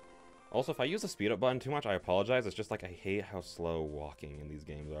 Also, if I use the speed up button too much, I apologize. It's just like I hate how slow walking in these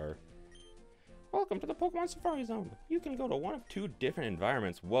games are. Welcome to the Pokemon Safari Zone. You can go to one of 2 different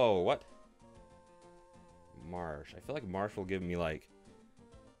environments. Whoa, what? Marsh. I feel like Marsh will give me, like,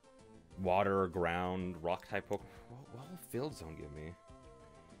 water, ground, rock type Pokemon. What will Field Zone give me?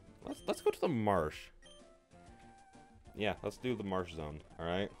 Let's go to the Marsh. Yeah, let's do the Marsh Zone,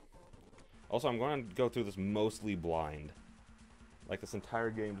 alright? Also, I'm going to go through this mostly blind. Like, this entire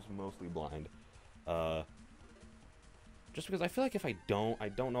game just mostly blind. Just because I feel like if I don't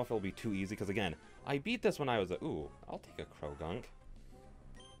know if it'll be too easy. Because again, I beat this when I was ooh, I'll take a Krogunk.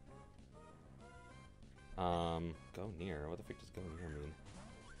 Go near. What the frick does go near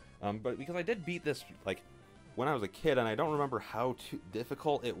mean? But because I did beat this like when I was a kid, and I don't remember how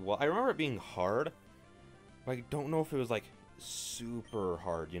difficult it was. I remember it being hard, but I don't know if it was like super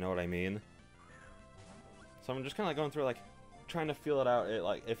hard. You know what I mean? So I'm just kind of like going through like trying to feel it out.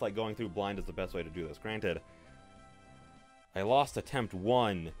 If like going through blind is the best way to do this. Granted, I lost attempt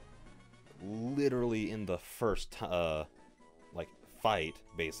 1 literally in the first like fight,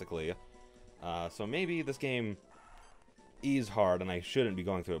 basically. So maybe this game is hard and I shouldn't be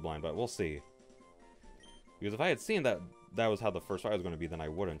going through it blind, but we'll see. Because if I had seen that was how the first fight was going to be, then I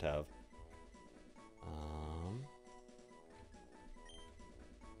wouldn't have.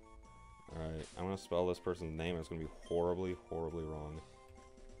 Alright, I'm going to spell this person's name and it's going to be horribly, horribly wrong.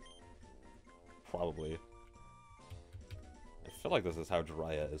 Probably. I feel like this is how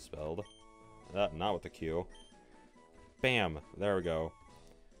Jiraiya is spelled. Not with the Q. Bam! There we go.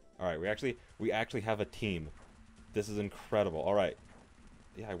 Alright, we actually have a team. This is incredible. Alright.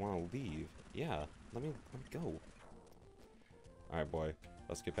 Yeah, I want to leave. Yeah, let me go. Alright, boy.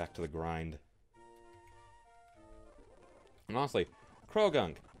 Let's get back to the grind. And honestly,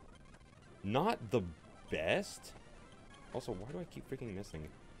 Krogunk. Not the best. Also, why do I keep freaking missing?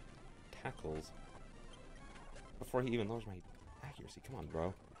 tackles before he even lowers my accuracy. Come on,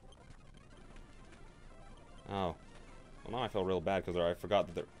 bro. Oh. Well, now I feel real bad because I forgot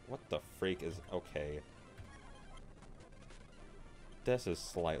that there... What the freak is... Okay. This is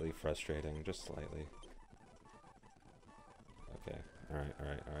slightly frustrating. Just slightly. Okay. Alright,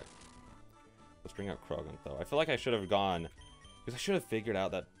 alright, alright. Let's bring out Krogan, though. I feel like I should have gone... Because I should have figured out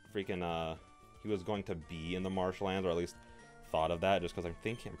that freaking, he was going to be in the marshlands, or at least thought of that, just because I'm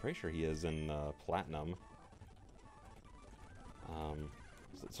pretty sure he is in, Platinum.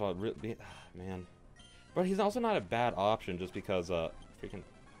 So it really... man. But he's also not a bad option, just because, freaking...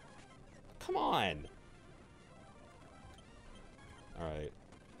 Come on! Alright.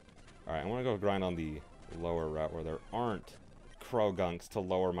 Alright, I want to go grind on the lower route where there aren't Krogunks to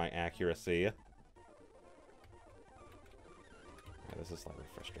lower my accuracy. Yeah, this is slightly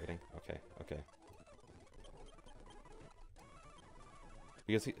frustrating. Okay, okay.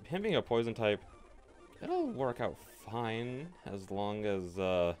 Because him being a poison type, it'll work out fine as long as,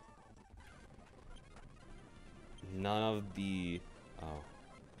 none of the... Oh.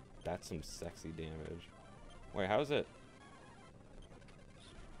 That's some sexy damage. Wait, how is it...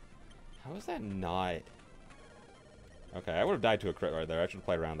 How is that not... Okay, I would have died to a crit right there. I should have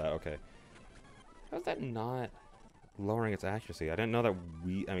played around that. Okay. How is that not lowering its accuracy? I didn't know that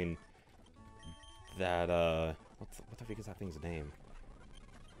we... I mean... That, what the freak is that thing's name?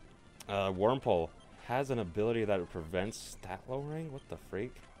 Wormpole has an ability that prevents stat lowering? What the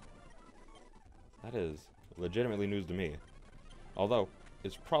freak? That is legitimately news to me. Although,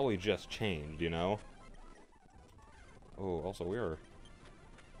 it's probably just changed, you know? Oh, also we are...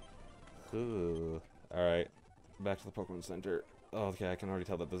 Alright, back to the Pokemon Center. Oh, okay, I can already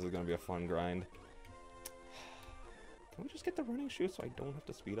tell that this is going to be a fun grind. Can we just get the running shoe so I don't have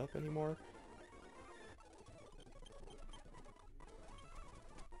to speed up anymore?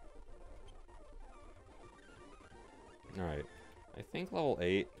 Alright, I think level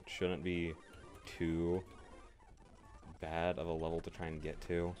 8 shouldn't be too bad of a level to try and get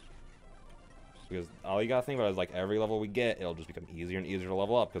to. Because all you gotta think about is, like, every level we get, it'll just become easier and easier to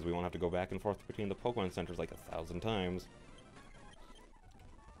level up, because we won't have to go back and forth between the Pokemon Centers like 1,000 times.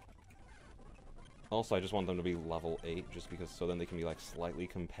 Also, I just want them to be level 8, just because, so then they can be, like, slightly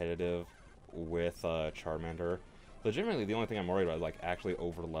competitive with, Charmander. Legitimately, the only thing I'm worried about is, like, actually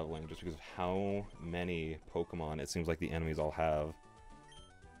over-leveling, just because of how many Pokemon it seems like the enemies all have.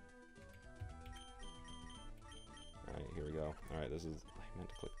 Alright, here we go. Alright, this is... I meant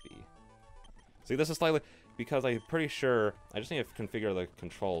to click B. See, this is slightly... Because I'm pretty sure... I just need to configure the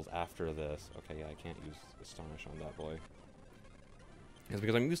controls after this. Okay, yeah, I can't use Astonish on that boy. It's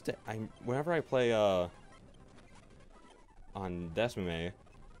because I'm used to... whenever I play, on Desmume,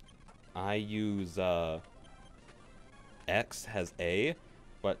 I use, X has A,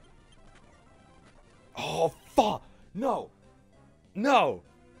 but... Oh, fuck! No! No!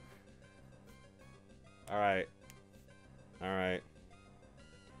 Alright. Alright.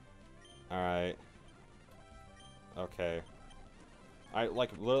 Alright. Okay. I,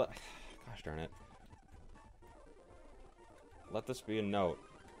 like, literally... Gosh darn it. Let this be a note.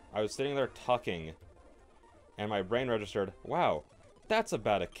 I was sitting there tucking, and my brain registered, wow, that's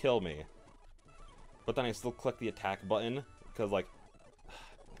about to kill me. But then I still clicked the attack button, because, like...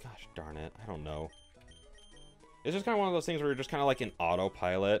 Gosh darn it, I don't know. It's just kind of one of those things where you're just kind of like in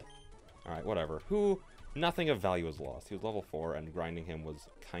autopilot. Alright, whatever. Nothing of value was lost. He was level 4, and grinding him was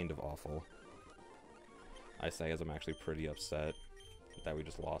kind of awful. I say as I'm actually pretty upset that we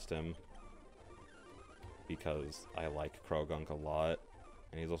just lost him. Because I like Krogunk a lot,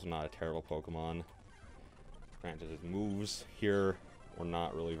 and he's also not a terrible Pokemon. Granted, his moves here were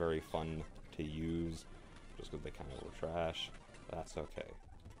not really very fun to use, just because they kind of were trash. But that's okay.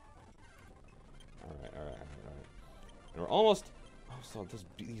 Alright, alright, alright. And we're almost... Oh, so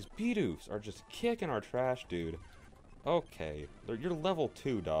these Bidoofs are just kicking our trash, dude. Okay. You're level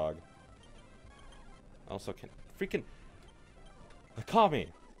 2, dog. Also, freaking... Akami!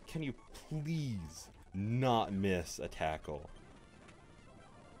 Can you please not miss a tackle?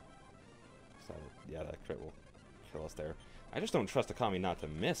 So, yeah, that crit will kill us there. I just don't trust Akami not to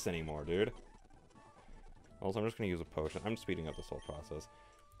miss anymore, dude. Also, I'm just going to use a potion. I'm speeding up this whole process.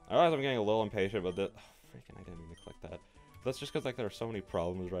 I realize I'm getting a little impatient, but freaking, I didn't mean to click that. That's just because, like, there are so many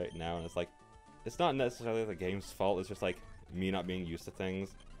problems right now, and it's like, it's not necessarily the game's fault, it's just, like, me not being used to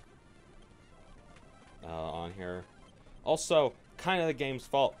things on here. Also, kind of the game's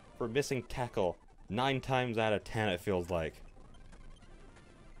fault for missing tackle 9 times out of 10, it feels like.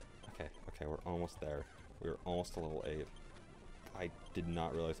 Okay, we're almost there. We're almost to level 8. I did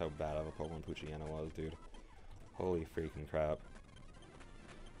not realize how bad of a Pokemon Poochyena was, dude. Holy freaking crap.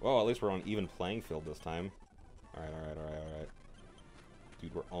 Well, at least we're on even playing field this time. Alright, alright, alright, alright.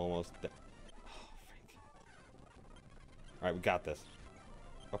 Dude, we're almost there. Oh, freak. Alright, we got this.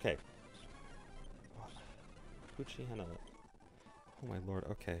 Okay. Pucciana. Oh my lord,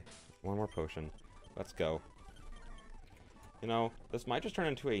 okay. One more potion. Let's go. You know, this might just turn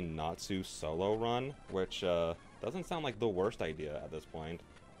into a Natsu solo run, which doesn't sound like the worst idea at this point.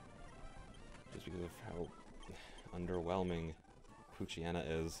 Just because of how underwhelming Pucciana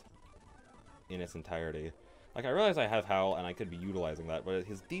is in its entirety. Like, I realize I have Howl and I could be utilizing that, but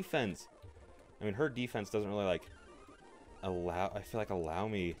his defense, I mean, her defense doesn't really, like, allow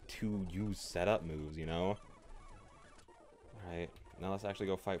me to use setup moves, you know? Alright, now let's actually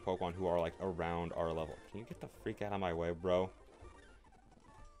go fight Pokemon who are, like, around our level. Can you get the freak out of my way, bro?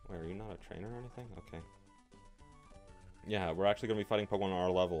 Wait, are you not a trainer or anything? Okay. Yeah, we're actually going to be fighting Pokemon on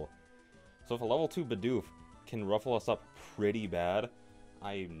our level. So if a level 2 Bidoof can ruffle us up pretty bad,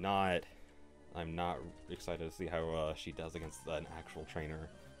 I'm not excited to see how she does against an actual trainer.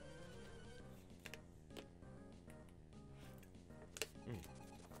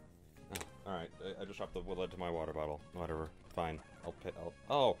 Oh, alright, I just dropped the lid to my water bottle. Whatever, fine.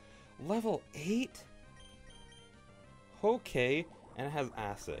 Oh, level 8? Okay, and it has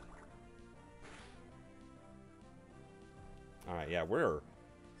acid. Alright, yeah, we're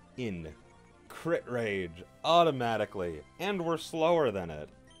in crit rage automatically, and we're slower than it.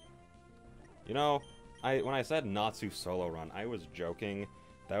 You know, when I said Natsu solo run, I was joking.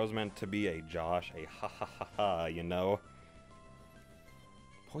 That was meant to be a Josh, a ha ha ha ha, you know?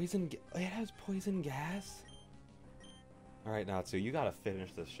 It has poison gas? Alright, Natsu, you gotta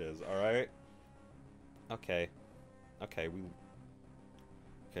finish this shiz, alright? Okay. Okay,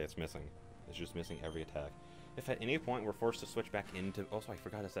 it's missing. It's just missing every attack. If at any point we're forced to switch back into... Also, I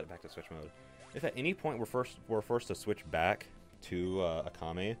forgot to set it back to switch mode. If at any point we're forced to switch back to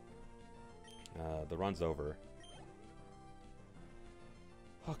Akame, the run's over.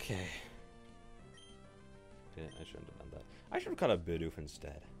 Okay. I shouldn't have done that. I should have cut a Bidoof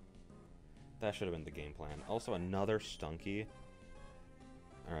instead. That should have been the game plan. Also, another Stunky.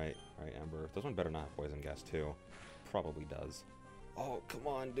 Alright, Ember. This one better not have poison gas, too. Probably does. Oh, come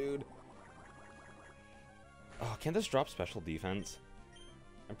on, dude. Oh, can this drop special defense?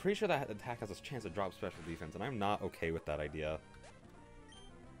 I'm pretty sure that attack has a chance to drop special defense, and I'm not okay with that idea.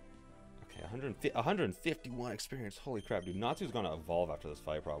 Okay, 151 experience. Holy crap, dude. Natsu's gonna evolve after this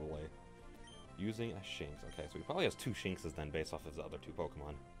fight, probably. Using a Shinx. Okay, so he probably has 2 Shinxes then, based off of his other 2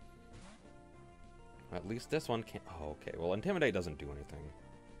 Pokemon. At least this one can't... Oh, okay. Well, Intimidate doesn't do anything.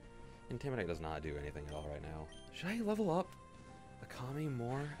 Intimidate does not do anything at all right now. Should I level up Akame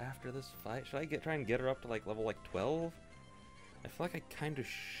more after this fight? Should I try and get her up to, like, level, like, 12? I feel like I kind of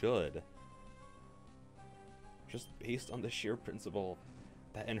should. Just based on the sheer principle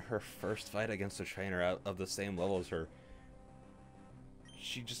that in her first fight against a trainer out of the same level as her,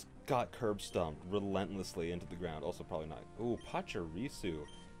 she just got curb stomped relentlessly into the ground. Also, probably not. Ooh, Pachirisu.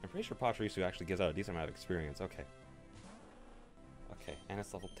 I'm pretty sure Pachirisu actually gives out a decent amount of experience. Okay. Okay, and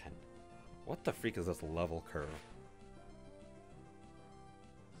it's level 10. What the freak is this level curve?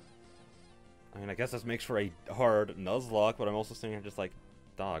 I mean, I guess this makes for a hard Nuzlocke, but I'm also sitting here just like,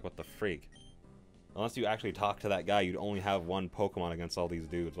 dog, what the freak? Unless you actually talk to that guy, you'd only have 1 Pokemon against all these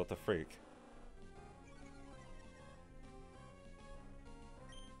dudes. What the freak?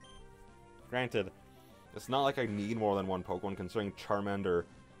 Granted, it's not like I need more than 1 Pokemon, considering Charmander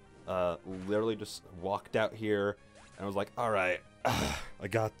literally just walked out here and was like, alright, I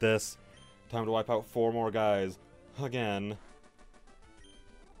got this. Time to wipe out 4 more guys. Again.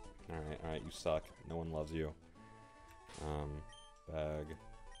 Alright, you suck. No one loves you. Bag,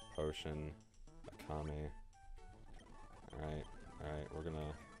 potion, Akame. Alright, we're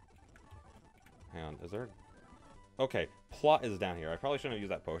gonna... Hang on, is there... Okay, plot is down here. I probably shouldn't have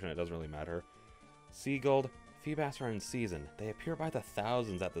used that potion, it doesn't really matter. Seagull, Feebas are in season. They appear by the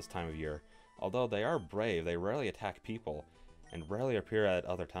thousands at this time of year. Although they are brave, they rarely attack people, and rarely appear at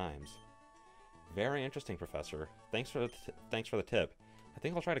other times. Very interesting, Professor. Thanks for the tip. I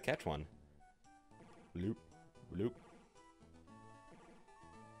think I'll try to catch one. Bloop. Bloop.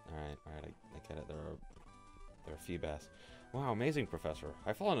 Alright, I get it. They're a Feebas. Wow, amazing, Professor.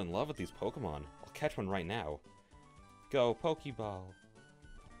 I've fallen in love with these Pokemon. I'll catch one right now. Go, Pokeball.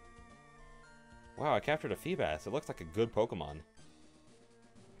 Wow, I captured a Feebas. It looks like a good Pokemon.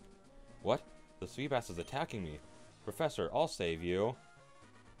 What? This Feebas is attacking me. Professor, I'll save you.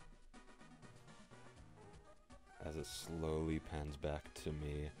 As it slowly pans back to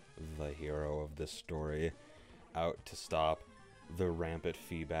me, the hero of this story, out to stop the rampant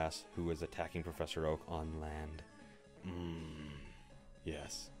Feebas who is attacking Professor Oak on land.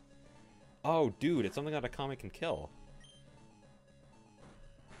 Yes. Oh, dude, it's something that a comic can kill.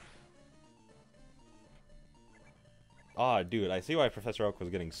 Ah, dude, I see why Professor Oak was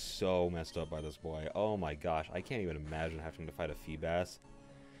getting so messed up by this boy. Oh my gosh, I can't even imagine having to fight a Feebas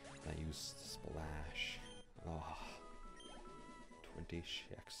that used Splash. Oh, 20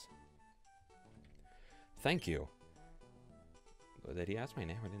 shekels. Thank you. Did he ask my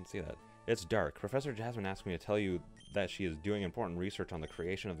name? I didn't see that. It's Dark. Professor Jasmine asked me to tell you that she is doing important research on the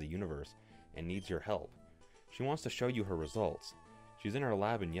creation of the universe and needs your help. She wants to show you her results. She's in her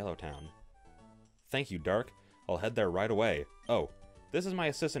lab in Yellowtown. Thank you, Dark. I'll head there right away. Oh, this is my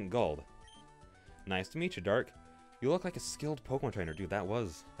assistant Gold. Nice to meet you, Dark. You look like a skilled Pokemon trainer, dude. That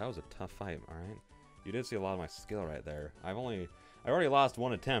was a tough fight, alright? You did see a lot of my skill right there. I already lost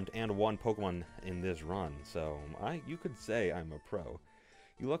one attempt and one Pokemon in this run, so you could say I'm a pro.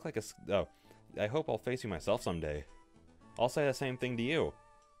 You look like oh, I hope I'll face you myself someday. I'll say the same thing to you.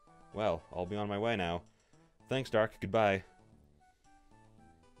 Well, I'll be on my way now. Thanks, Dark. Goodbye.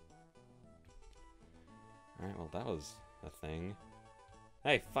 Alright, well, that was a thing.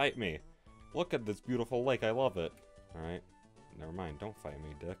 Hey, fight me! Look at this beautiful lake, I love it. Alright, never mind, don't fight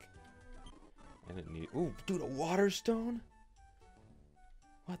me, dick. I didn't need— ooh, dude, a water stone?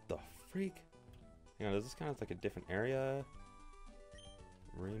 What the freak? Hang on, does this count as like a different area?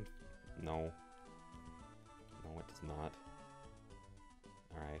 Marine? No. No, it does not.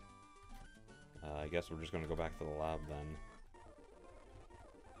 Alright. I guess we're just gonna go back to the lab then.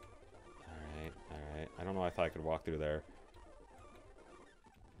 Alright. I don't know, I thought I could walk through there.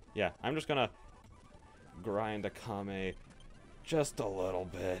 Yeah, I'm just gonna grind a Kame just a little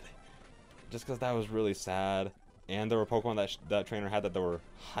bit. Just because that was really sad. And there were Pokemon that trainer had that were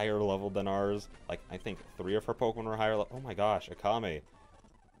higher level than ours. Like, I think 3 of her Pokemon were higher level. Oh my gosh, Akame.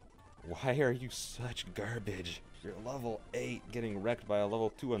 Why are you such garbage? You're level 8 getting wrecked by a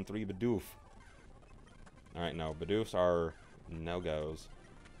level 2 and 3 Bidoof. Alright, no, Bidoofs are no-goes.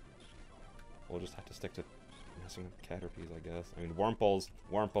 We'll just have to stick to messing with Caterpies, I guess. I mean,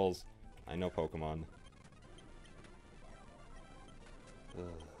 Wurmples. I know Pokemon.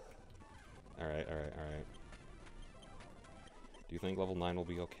 Alright. Do you think level 9 will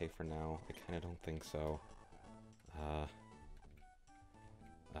be okay for now? I kinda don't think so.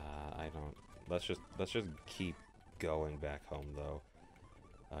 I don't. Let's just keep going back home, though.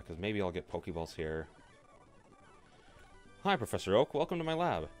 Because maybe I'll get Pokeballs here. Hi, Professor Oak. Welcome to my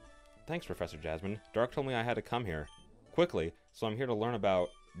lab. Thanks, Professor Jasmine. Dark told me I had to come here quickly, so I'm here to learn about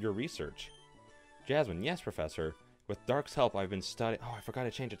your research. Jasmine, yes, Professor. With Dark's help, I've been studying— oh, I forgot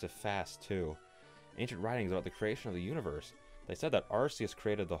to change it to fast, too. Ancient writings about the creation of the universe. They said that Arceus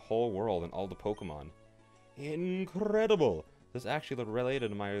created the whole world and all the Pokemon. Incredible! This actually related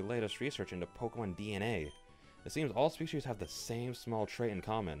to my latest research into Pokemon DNA. It seems all species have the same small trait in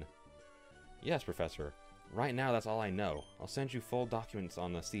common. Yes, Professor. Right now, that's all I know. I'll send you full documents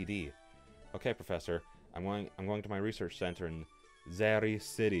on the CD. Okay, Professor. I'm going to my research center in Zeri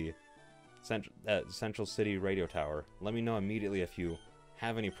City, Central City Radio Tower. Let me know immediately if you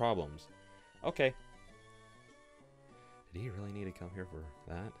have any problems. Okay. Did he really need to come here for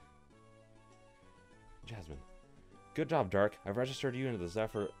that? Jasmine. Good job, Dark. I've registered you into the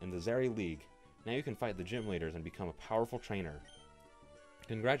Zeri League. Now you can fight the gym leaders and become a powerful trainer.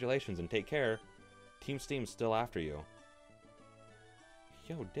 Congratulations and take care. Team Steam's still after you.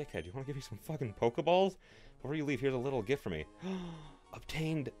 Yo, dickhead, you want to give me some fucking Pokeballs? Before you leave, here's a little gift for me.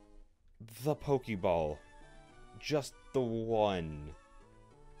 Obtained the Pokeball. Just the one.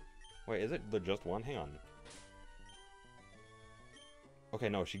 Wait, is it the just one? Hang on. Okay,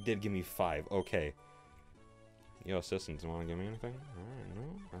 no, she did give me 5. Okay. Yo, assistants, you want to give me anything? Alright, no?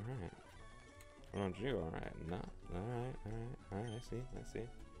 Alright. What about you? Alright, no. Alright, I see.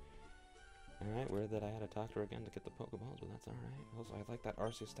 Alright, weird that I had to talk to her again to get the Pokeballs, but that's alright. Also, I like that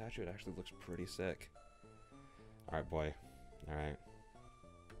Arceus statue. It actually looks pretty sick. Alright, boy. Alright.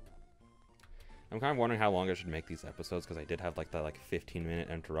 I'm kind of wondering how long I should make these episodes, because I did have, like, that, 15-minute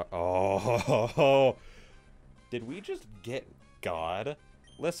interrupt— oh! Did we just get God?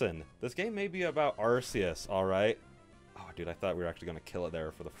 Listen, this game may be about Arceus, alright? Oh, dude, I thought we were actually going to kill it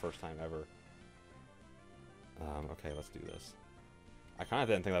there for the first time ever. Okay, let's do this. I kind of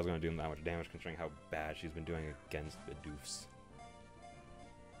didn't think I was going to do him that much damage, considering how bad she's been doing against the Bidoofs.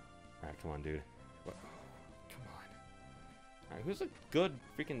 Alright, come on, dude. What? Oh, come on. Alright, who's a good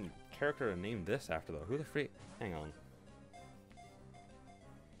freaking character to name this after, though? Who the freak? Hang on.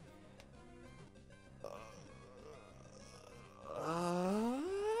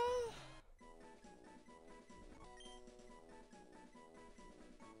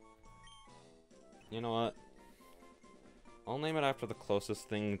 You know what? I'll name it after the closest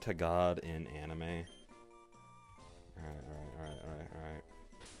thing to God in anime. Alright.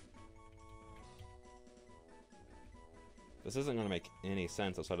 This isn't gonna make any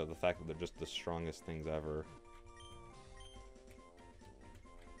sense outside of the fact that they're just the strongest things ever.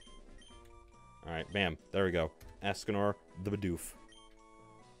 Alright, bam. There we go. Escanor the Bidoof.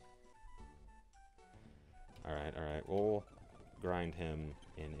 Alright. We'll grind him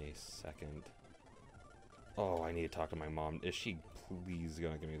in a second. Oh, I need to talk to my mom. Is she please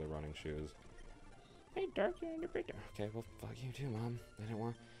gonna give me the running shoes? Hey, Dark, you're in the picture. Okay, well, fuck you too, Mom.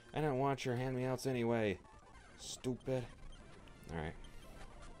 I didn't want your hand-me-outs anyway. Stupid. Alright.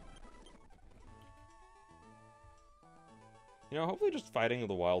 You know, hopefully just fighting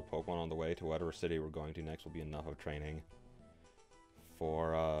the wild Pokemon on the way to whatever city we're going to next will be enough of training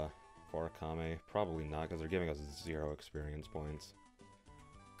for Akame. Probably not, because they're giving us 0 experience points.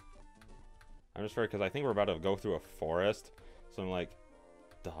 I'm just worried because I think we're about to go through a forest, so I'm like,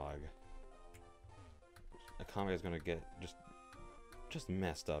 dog. Akame is gonna get just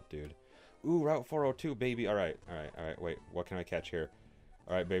messed up, dude. Ooh, Route 402, baby. Alright. Wait, what can I catch here?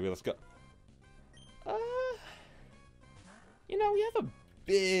 Alright, baby, let's go. You know, we have a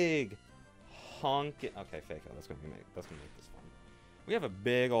big honkin'... Okay, fake out. That's gonna make this fun. We have a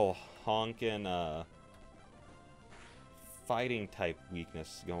big ol' honkin' fighting type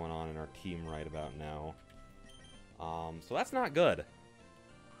weakness going on in our team right about now. So that's not good.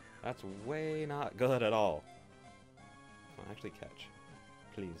 That's way not good at all. Come on, actually catch.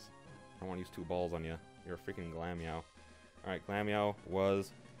 Please. I don't want to use 2 balls on you. You're a freaking Glameow. Alright, Glameow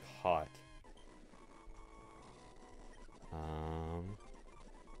was caught.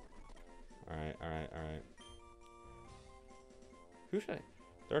 Alright. Who should I...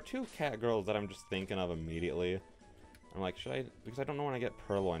 There are 2 cat girls that I'm just thinking of immediately. I'm like, should I... Because I don't know when I get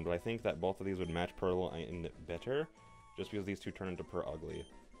Purloin, but I think that both of these would match Purloin better. Just because these 2 turn into Ugly.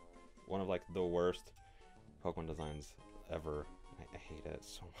 One of, like, the worst Pokemon designs ever. I hate it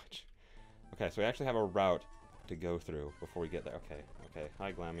so much. Okay, so we actually have a route to go through before we get there. Okay.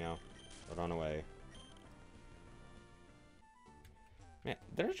 Hi, Glameow. Run away. Man,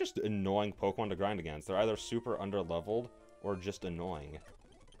 they're just annoying Pokemon to grind against. They're either super underleveled or just annoying.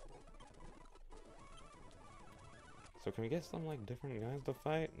 So can we get some, like, different guys to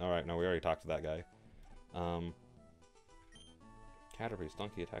fight? Alright, no, we already talked to that guy. Caterpie,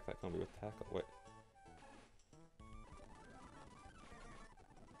 Stunky, attack that Combi with tackle. Wait,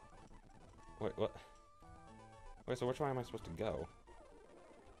 what? Wait, so which way am I supposed to go?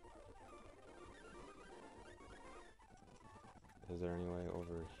 Is there any way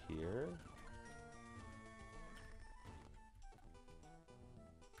over here?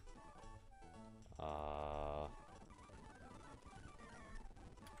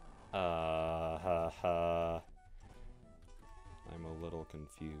 I'm a little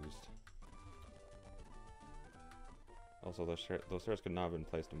confused. Also, those stairs could not have been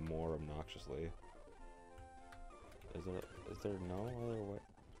placed more obnoxiously. Is there no other way?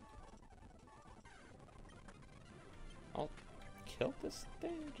 I'll kill this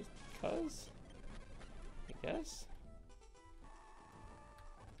thing just because, I guess.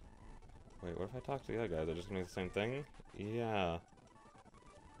 Wait, what if I talk to the other guys? They're just gonna do the same thing? Yeah.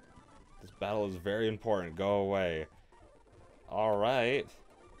 This battle is very important. Go away. Alright.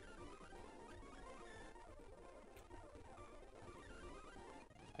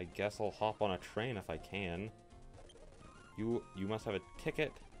 I guess I'll hop on a train if I can. You must have a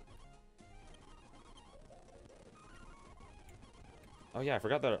ticket. Oh yeah, I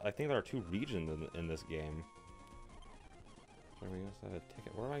forgot that I think there are 2 regions in this game. So we must have a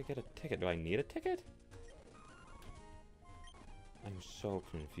ticket. Where do I get a ticket? Do I need a ticket? I'm so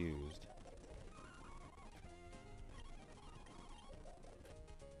confused.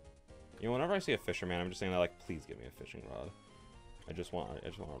 You know, whenever I see a fisherman, I'm just saying that, like, please give me a fishing rod. I just want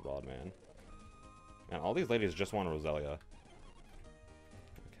a rod, man. Man, all these ladies just want a Roselia.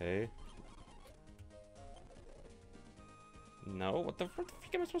 Okay. No, what the frick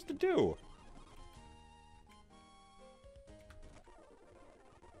am I supposed to do?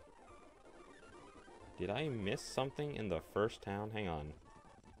 Did I miss something in the first town? Hang on.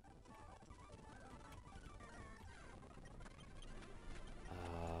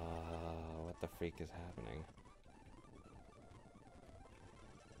 What the freak is happening?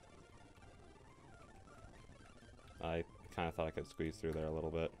 I kind of thought I could squeeze through there a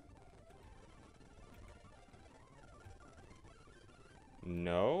little bit.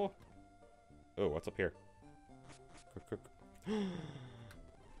 No? Oh, what's up here? The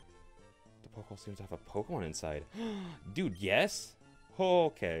Pokeball seems to have a Pokemon inside. Dude, yes?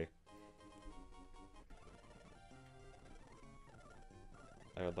 Okay.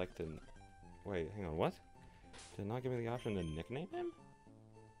 I would like to... Wait, hang on, what? Did it not give me the option to nickname him?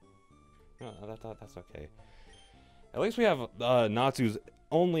 No, that's okay. At least we have Natsu's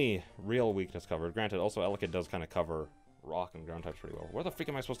only real weakness covered. Granted, also Elekid does kind of cover rock and ground types pretty well. Where the freak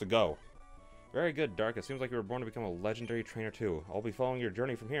am I supposed to go? Very good, Dark. It seems like you were born to become a legendary trainer too. I'll be following your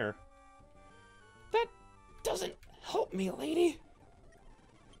journey from here. That doesn't help me, lady.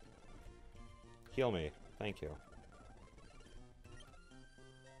 Heal me. Thank you.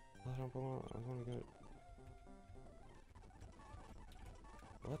 I don't want to go.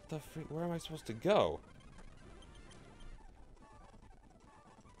 What the freak? Where am I supposed to go?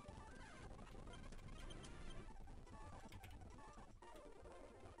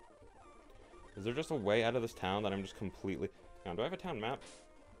 Is there just a way out of this town that I'm just completely... Now, do I have a town map?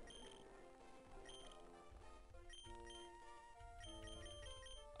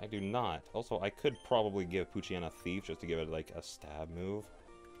 I do not. Also, I could probably give Puchian a thief just to give it, like, a stab move.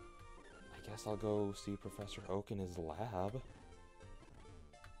 I guess I'll go see Professor Oak in his lab.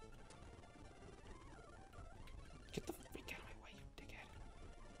 Get the freak out of my way, you dickhead.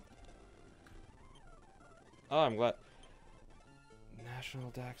 Oh, I'm glad... National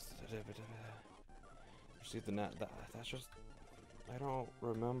Dex... Receive the net... That's just... I don't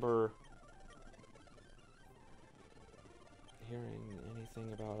remember... hearing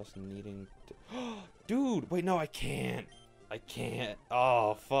anything about us needing to... Dude! Wait, no, I can't! I can't!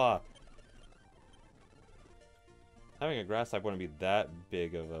 Oh, fuck! Having a grass type wouldn't be that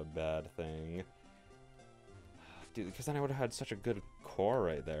big of a bad thing. Dude, because then I would have had such a good core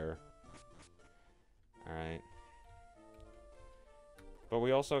right there. Alright. But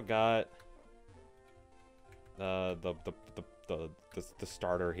we also got... the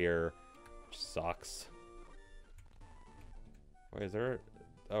starter here. Which sucks. Wait, is there...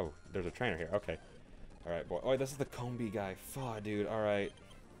 Oh, there's a trainer here. Okay. Alright, boy. Oh, this is the Combi guy. Fuck, dude. Alright.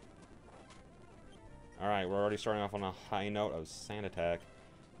 Alright, we're already starting off on a high note of Sand Attack.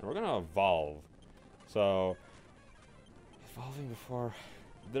 And we're gonna evolve. So... Evolving before...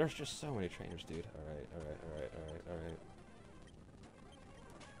 There's just so many trainers, dude. Alright.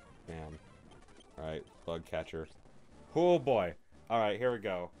 Bam. Alright, Bug Catcher. Oh, boy. Alright, here we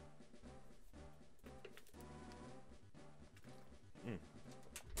go.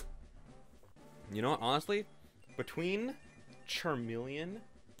 You know what, honestly, between Charmeleon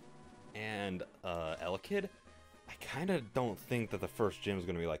and Elekid, I kind of don't think that the first gym is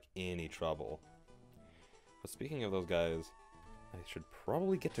going to be, like, any trouble. But speaking of those guys, I should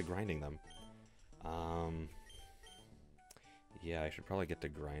probably get to grinding them. Yeah, I should probably get to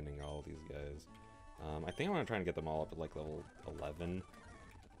grinding all these guys. I think I'm going to try and get them all up at, like, level 11.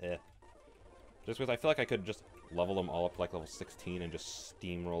 Just because I feel like I could just level them all up to, like, level 16 and just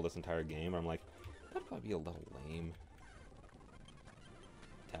steamroll this entire game. I'm like... That'd probably be a little lame.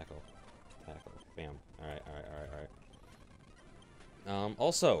 Tackle. Bam. Alright.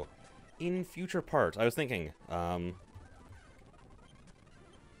 Also, in future parts, I was thinking,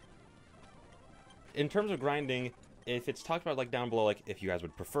 in terms of grinding, if it's talked about, like, down below, like, if you guys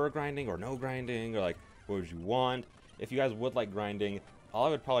would prefer grinding or no grinding, or, like, what would you want? If you guys would like grinding, all I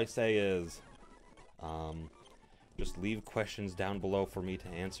would probably say is, just leave questions down below for me to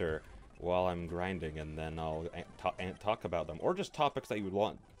answer while I'm grinding, and then I'll talk about them. Or just topics that you would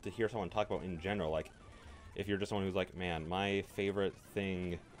want to hear someone talk about in general. Like, if you're just someone who's like, man, my favorite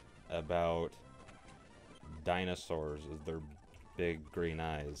thing about dinosaurs is their big green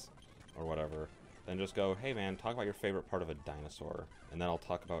eyes, or whatever, then just go, hey man, talk about your favorite part of a dinosaur, and then I'll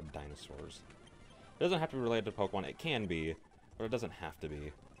talk about dinosaurs. It doesn't have to be related to Pokemon. It can be, but it doesn't have to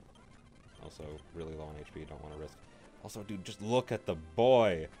be. Also, really low on HP, don't want to risk. Also, dude, just look at the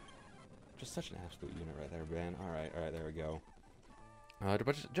boy! Just such an absolute unit right there, man. Alright, there we go.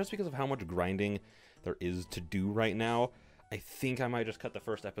 But just because of how much grinding there is to do right now, I think I might just cut the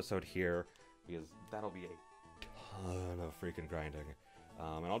first episode here, because that'll be a ton of freaking grinding.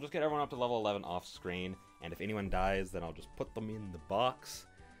 And I'll just get everyone up to level 11 off screen, and if anyone dies, then I'll just put them in the box.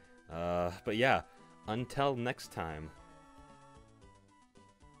 But yeah, until next time.